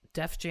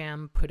 Def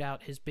Jam put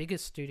out his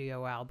biggest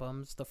studio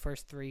albums. The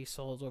first three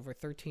sold over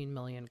 13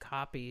 million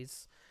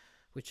copies,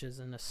 which is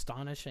an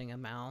astonishing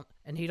amount.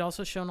 And he'd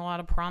also shown a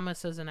lot of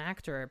promise as an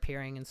actor,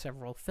 appearing in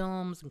several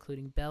films,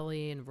 including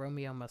Belly and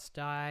Romeo Must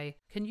Die.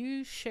 Can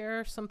you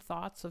share some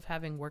thoughts of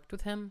having worked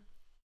with him?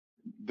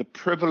 The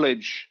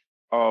privilege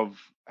of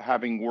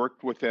having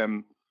worked with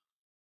him,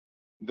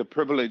 the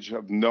privilege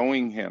of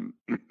knowing him,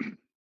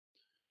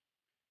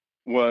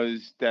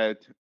 was that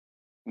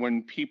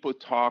when people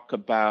talk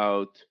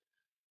about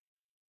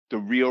the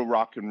real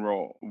rock and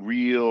roll,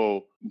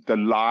 the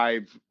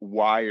live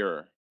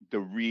wire,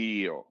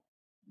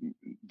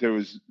 there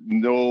was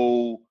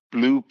no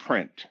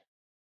blueprint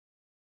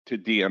to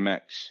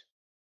DMX.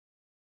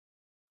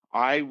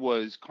 I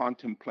was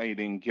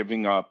contemplating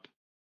giving up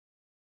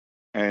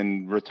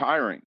and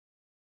retiring,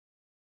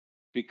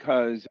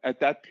 because at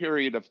that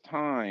period of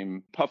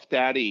time, Puff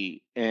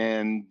Daddy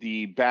and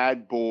the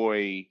Bad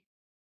Boy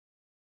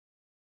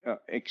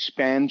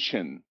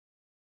expansion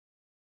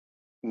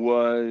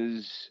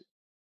was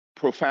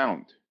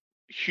profound,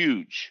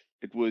 huge.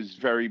 It was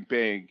very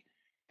big.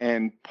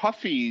 And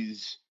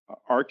Puffy's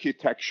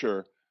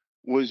architecture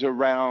was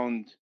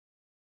around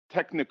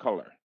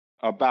Technicolor,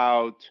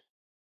 about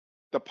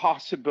the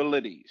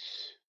possibilities,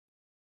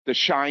 the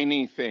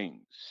shiny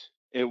things.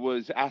 It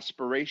was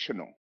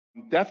aspirational.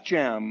 Def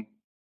Jam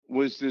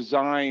was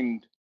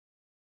designed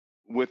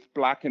with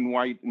black and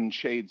white and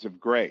shades of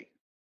gray.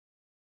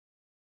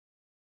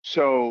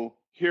 So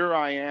here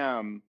I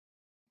am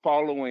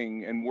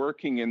following and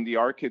working in the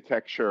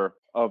architecture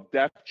of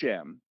Def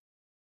Jam,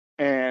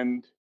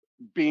 and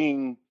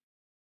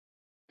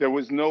there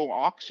was no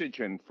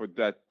oxygen for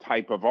that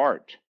type of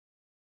art.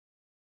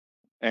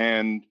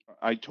 And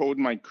I told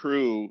my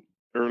crew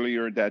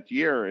earlier that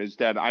year is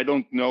that I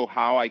don't know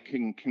how I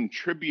can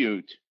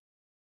contribute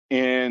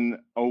in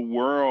a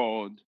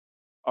world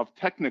of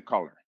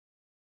Technicolor.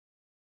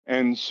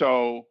 And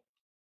so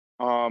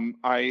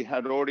I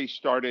had already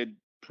started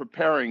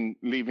preparing,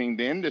 leaving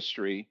the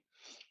industry,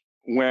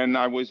 when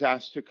I was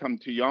asked to come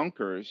to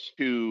Yonkers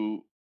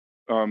to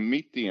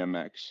meet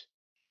DMX.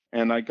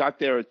 And I got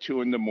there at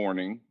 2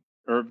 a.m.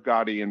 Irv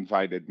Gotti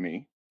invited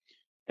me,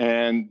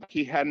 and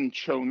he hadn't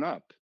shown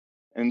up.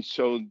 And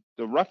so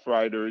the Rough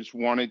Riders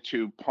wanted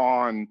to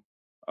pawn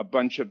a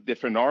bunch of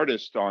different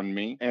artists on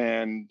me.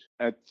 And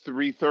at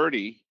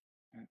 3:30,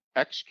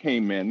 X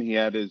came in. He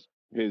had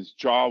his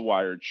jaw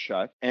wired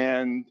shut.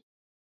 And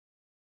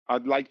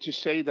I'd like to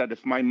say that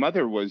if my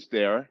mother was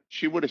there,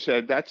 she would have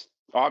said, that's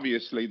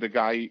obviously the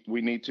guy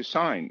we need to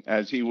sign.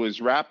 As he was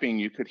rapping,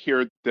 you could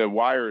hear the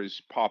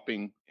wires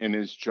popping in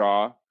his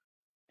jaw.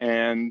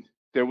 And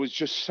there was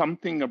just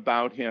something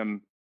about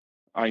him.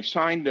 I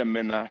signed him,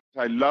 and I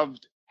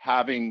loved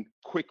having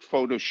quick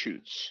photo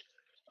shoots.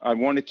 I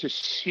wanted to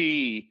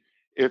see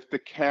if the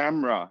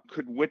camera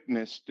could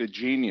witness the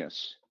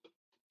genius.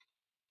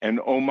 And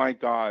oh my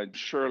God,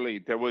 Shirley,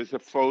 there was a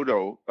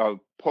photo of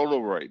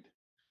Polaroid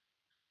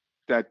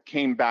that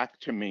came back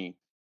to me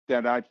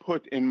that I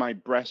put in my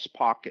breast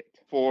pocket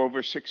for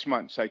over 6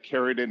 months. I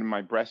carried it in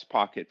my breast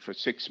pocket for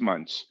 6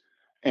 months,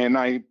 and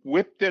I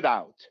whipped it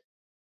out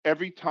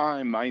every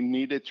time I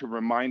needed to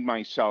remind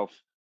myself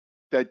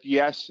that,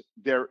 yes,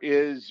 there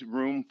is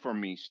room for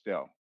me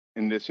still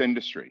in this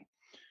industry.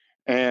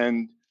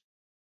 And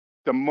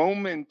the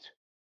moment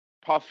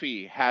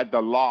Puffy had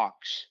the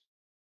locks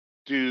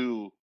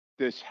do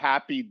this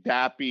happy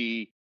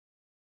dappy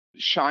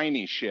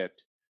shiny shit,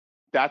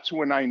 that's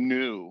when I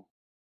knew,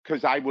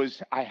 because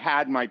I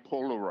had my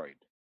Polaroid.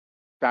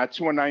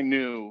 That's when I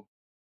knew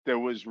there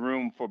was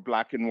room for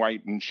black and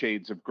white and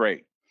shades of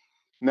gray.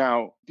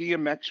 Now,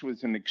 DMX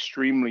was an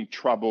extremely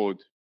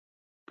troubled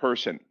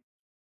person.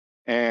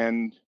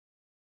 And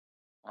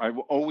I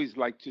always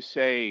like to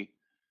say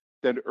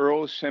that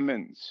Earl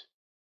Simmons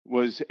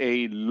was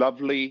a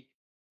lovely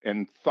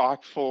and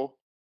thoughtful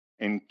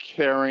and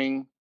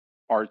caring,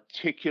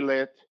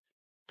 articulate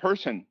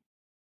person.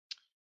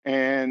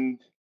 And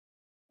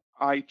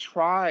I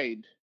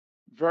tried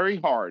very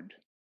hard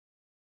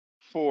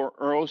for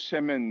Earl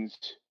Simmons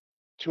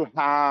to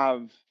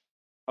have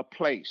a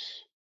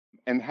place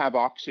and have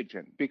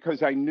oxygen,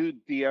 because I knew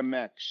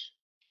DMX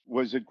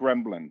was a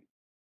gremlin.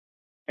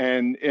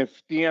 And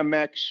if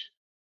DMX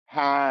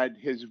had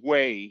his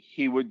way,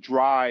 he would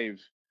drive,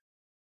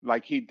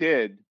 like he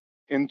did,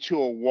 into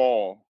a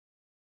wall.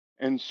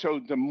 And so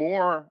the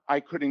more I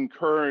could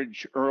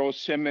encourage Earl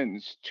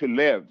Simmons to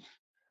live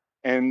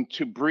and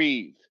to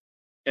breathe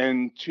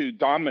and to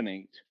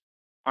dominate,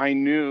 I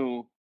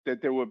knew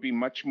that there would be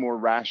much more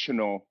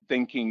rational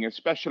thinking,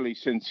 especially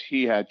since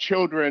he had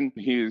children.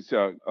 He is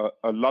a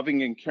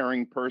loving and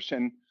caring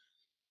person.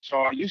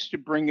 So I used to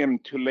bring him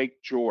to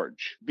Lake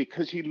George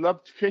because he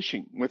loved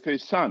fishing with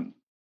his son.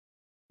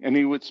 And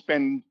he would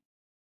spend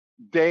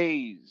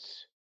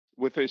days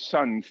with his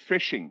son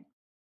fishing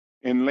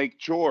in Lake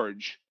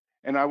George.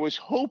 And I was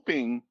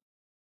hoping,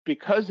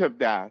 because of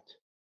that,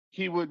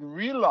 he would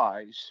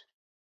realize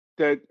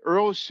that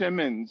Earl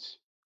Simmons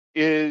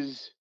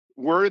is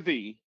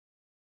worthy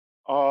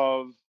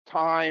of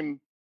time,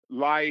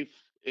 life,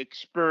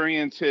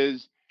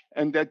 experiences,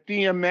 and that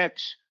DMX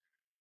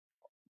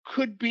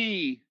could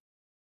be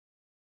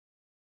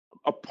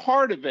a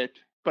part of it,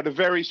 but a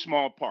very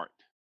small part.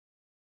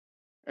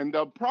 And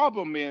the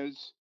problem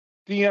is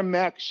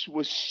DMX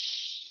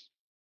was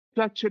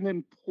such an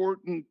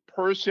important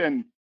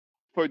person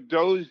for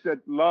those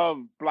that love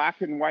black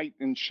and white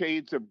and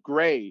shades of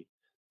gray.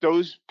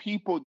 Those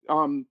people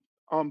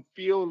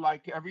feel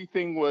like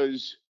everything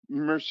was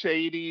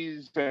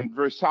Mercedes and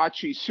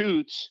Versace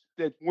suits,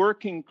 that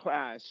working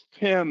class,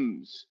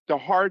 Tim's, the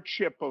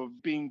hardship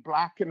of being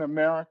black in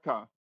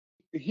America,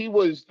 he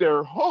was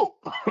their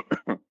hope.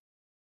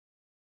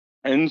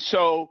 And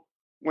so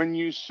when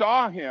you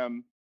saw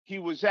him, he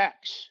was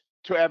X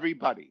to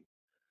everybody.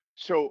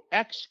 So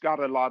X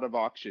got a lot of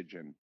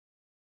oxygen.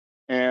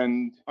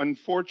 And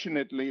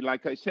unfortunately,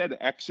 like I said,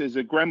 X is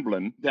a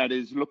gremlin that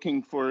is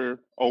looking for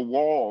a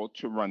wall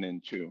to run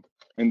into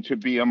and to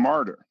be a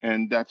martyr.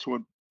 And that's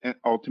what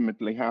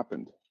ultimately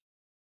happened.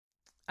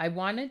 I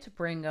wanted to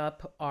bring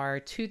up our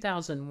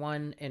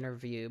 2001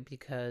 interview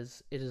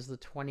because it is the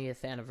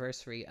 20th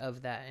anniversary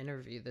of that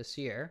interview this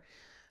year.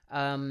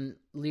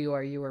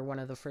 Lior, you were one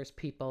of the first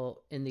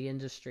people in the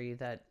industry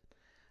that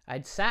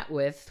I'd sat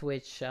with,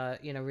 which,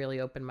 really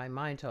opened my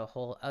mind to a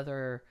whole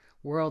other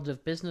world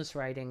of business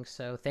writing.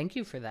 So thank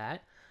you for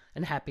that,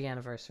 and happy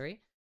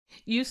anniversary.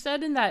 You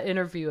said in that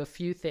interview a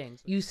few things.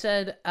 You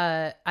said,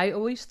 I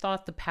always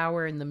thought the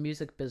power in the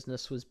music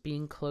business was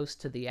being close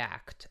to the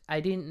act. I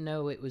didn't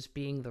know it was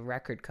being the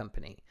record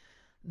company.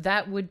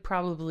 That would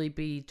probably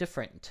be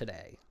different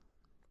today.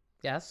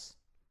 Yes?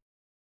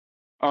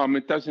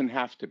 It doesn't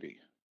have to be.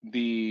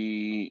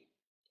 The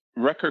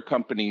record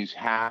companies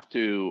have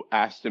to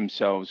ask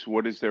themselves,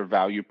 what is their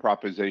value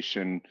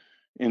proposition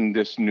in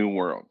this new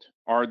world?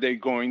 Are they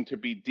going to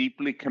be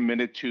deeply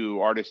committed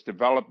to artist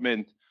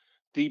development,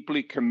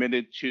 deeply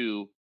committed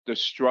to the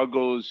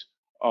struggles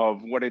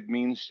of what it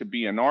means to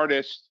be an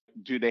artist?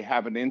 Do they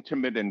have an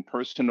intimate and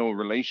personal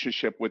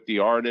relationship with the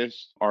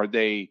artist? Are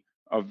they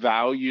a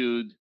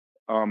valued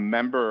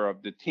member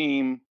of the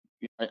team?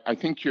 I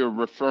think you're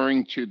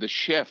referring to the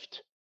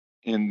shift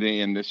in the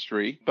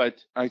industry,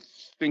 but I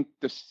think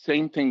the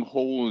same thing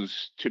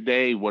holds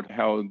today what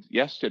held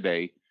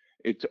yesterday.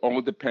 It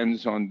all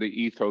depends on the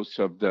ethos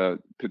of the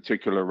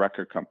particular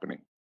record company.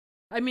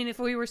 I mean, if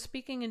we were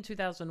speaking in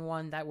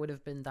 2001, that would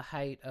have been the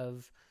height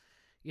of,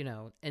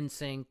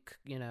 NSYNC,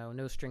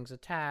 No Strings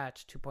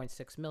Attached,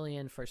 2.6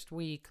 million first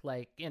week,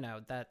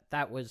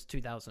 that was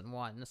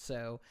 2001.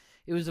 So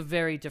it was a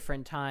very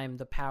different time.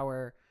 The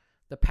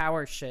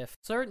power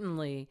shift,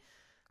 certainly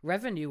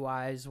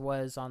revenue-wise,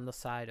 was on the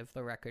side of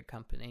the record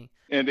company.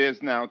 It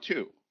is now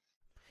too.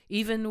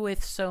 Even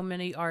with so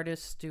many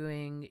artists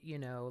doing,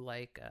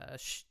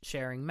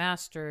 sharing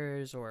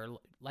masters or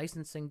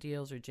licensing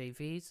deals or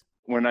JVs.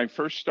 When I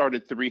first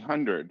started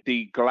 300,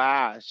 the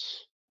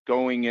glass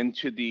going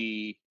into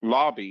the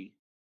lobby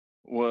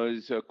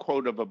was a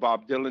quote of a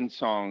Bob Dylan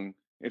song,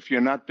 "If you're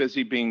not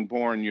busy being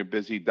born, you're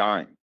busy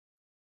dying."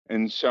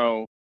 And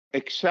so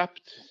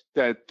accept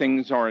that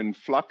things are in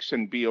flux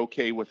and be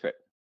okay with it.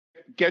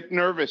 Get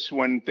nervous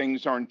when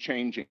things aren't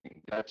changing.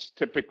 That's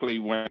typically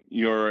when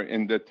you're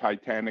in the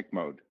Titanic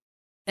mode.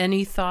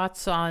 Any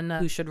thoughts on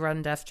who should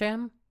run Def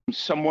Jam?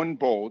 Someone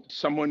bold,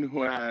 someone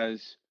who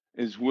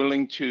is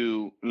willing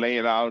to lay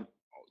it out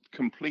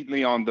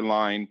completely on the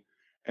line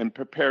and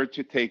prepared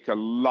to take a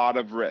lot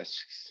of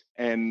risks.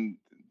 And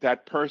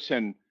that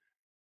person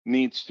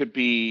needs to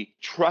be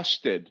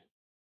trusted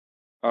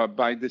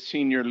by the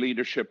senior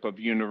leadership of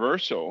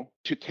Universal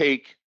to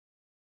take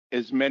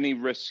as many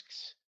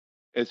risks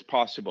as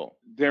possible.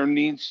 There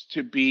needs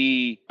to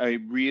be a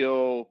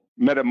real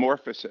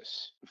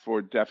metamorphosis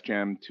for Def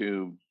Jam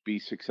to be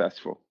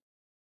successful.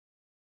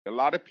 A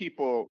lot of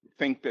people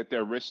think that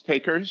they're risk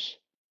takers,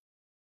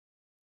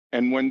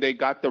 and when they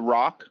got the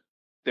rock,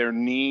 their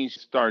knees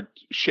start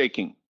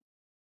shaking.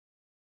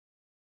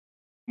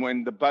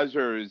 When the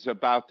buzzer is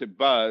about to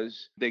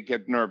buzz, they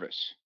get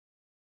nervous.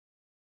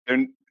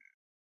 And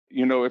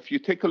if you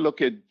take a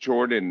look at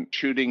Jordan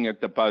shooting at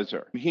the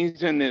buzzer,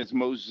 he's in his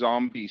most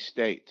zombie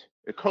state.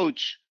 The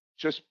coach,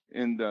 just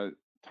in the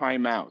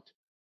timeout,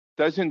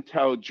 doesn't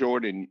tell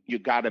Jordan, you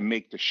got to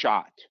make the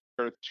shot.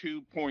 They're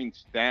 2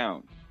 points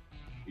down.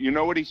 You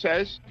know what he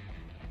says?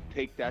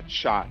 Take that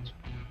shot.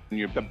 And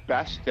you're the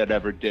best that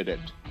ever did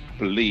it.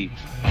 Believe.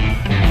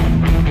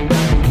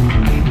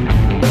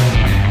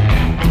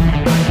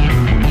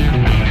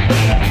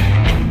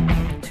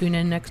 Tune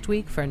in next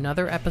week for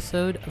another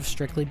episode of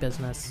Strictly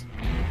Business.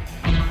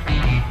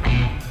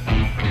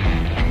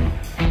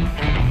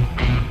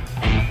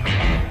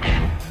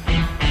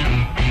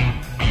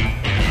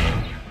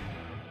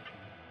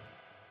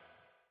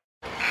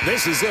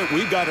 This is it.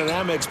 We've got an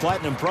Amex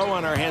Platinum Pro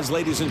on our hands,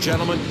 ladies and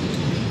gentlemen.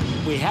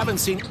 We haven't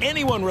seen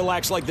anyone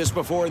relax like this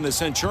before in the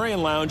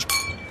Centurion Lounge.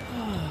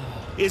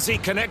 Is he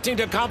connecting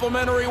to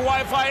complimentary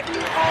Wi-Fi? Oh, my!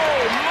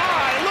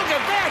 Look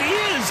at that! He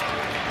is!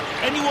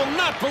 And You will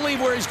not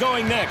believe where he's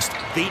going next.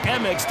 The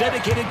Amex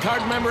dedicated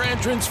card member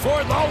entrance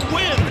for the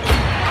win.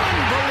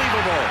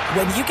 Unbelievable.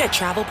 When you get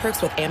travel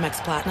perks with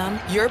Amex Platinum,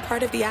 you're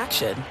part of the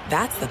action.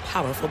 That's the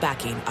powerful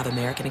backing of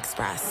American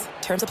Express.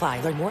 Terms apply.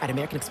 Learn more at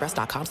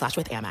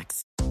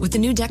americanexpress.com/withAmex. With the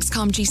new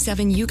Dexcom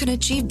G7, you can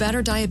achieve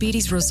better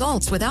diabetes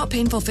results without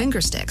painful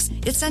finger sticks.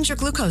 It sends your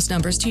glucose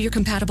numbers to your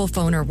compatible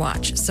phone or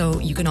watch, so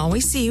you can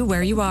always see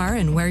where you are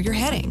and where you're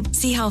heading.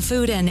 See how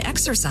food and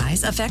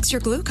exercise affects your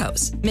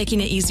glucose,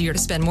 making it easier to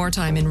spend more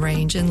time in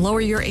range and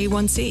lower your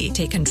A1C.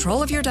 Take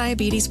control of your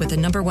diabetes with the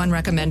 #1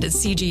 recommended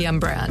CGM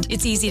brand.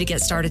 It's easy to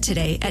get started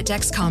today at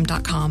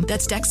Dexcom.com.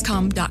 That's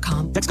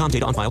Dexcom.com. Dexcom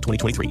data on file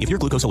 2023. If your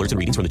glucose alerts and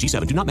readings from the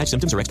G7 do not match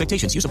symptoms or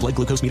expectations, use a blood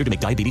glucose meter to make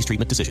diabetes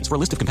treatment decisions. For a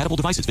list of compatible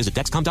devices, visit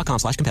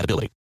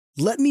Dexcom.com/compatibility.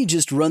 "Let me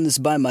just run this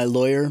by my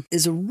lawyer"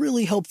 is a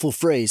really helpful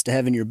phrase to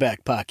have in your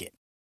back pocket.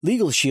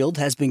 Legal Shield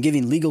has been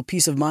giving legal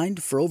peace of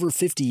mind for over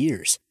 50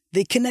 years.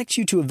 They connect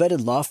you to a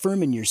vetted law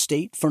firm in your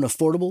state for an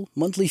affordable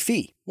monthly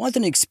fee. Want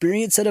an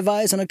experienced set of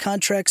eyes on a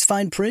contract's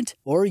fine print?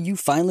 Or you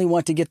finally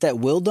want to get that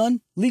will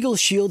done? Legal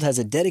Shield has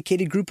a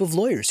dedicated group of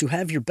lawyers who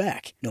have your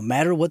back, no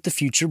matter what the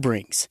future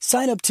brings.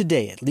 Sign up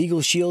today at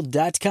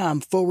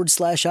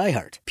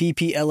LegalShield.com/iHeart.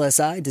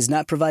 PPLSI does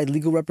not provide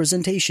legal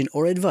representation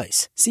or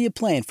advice. See a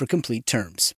plan for complete terms.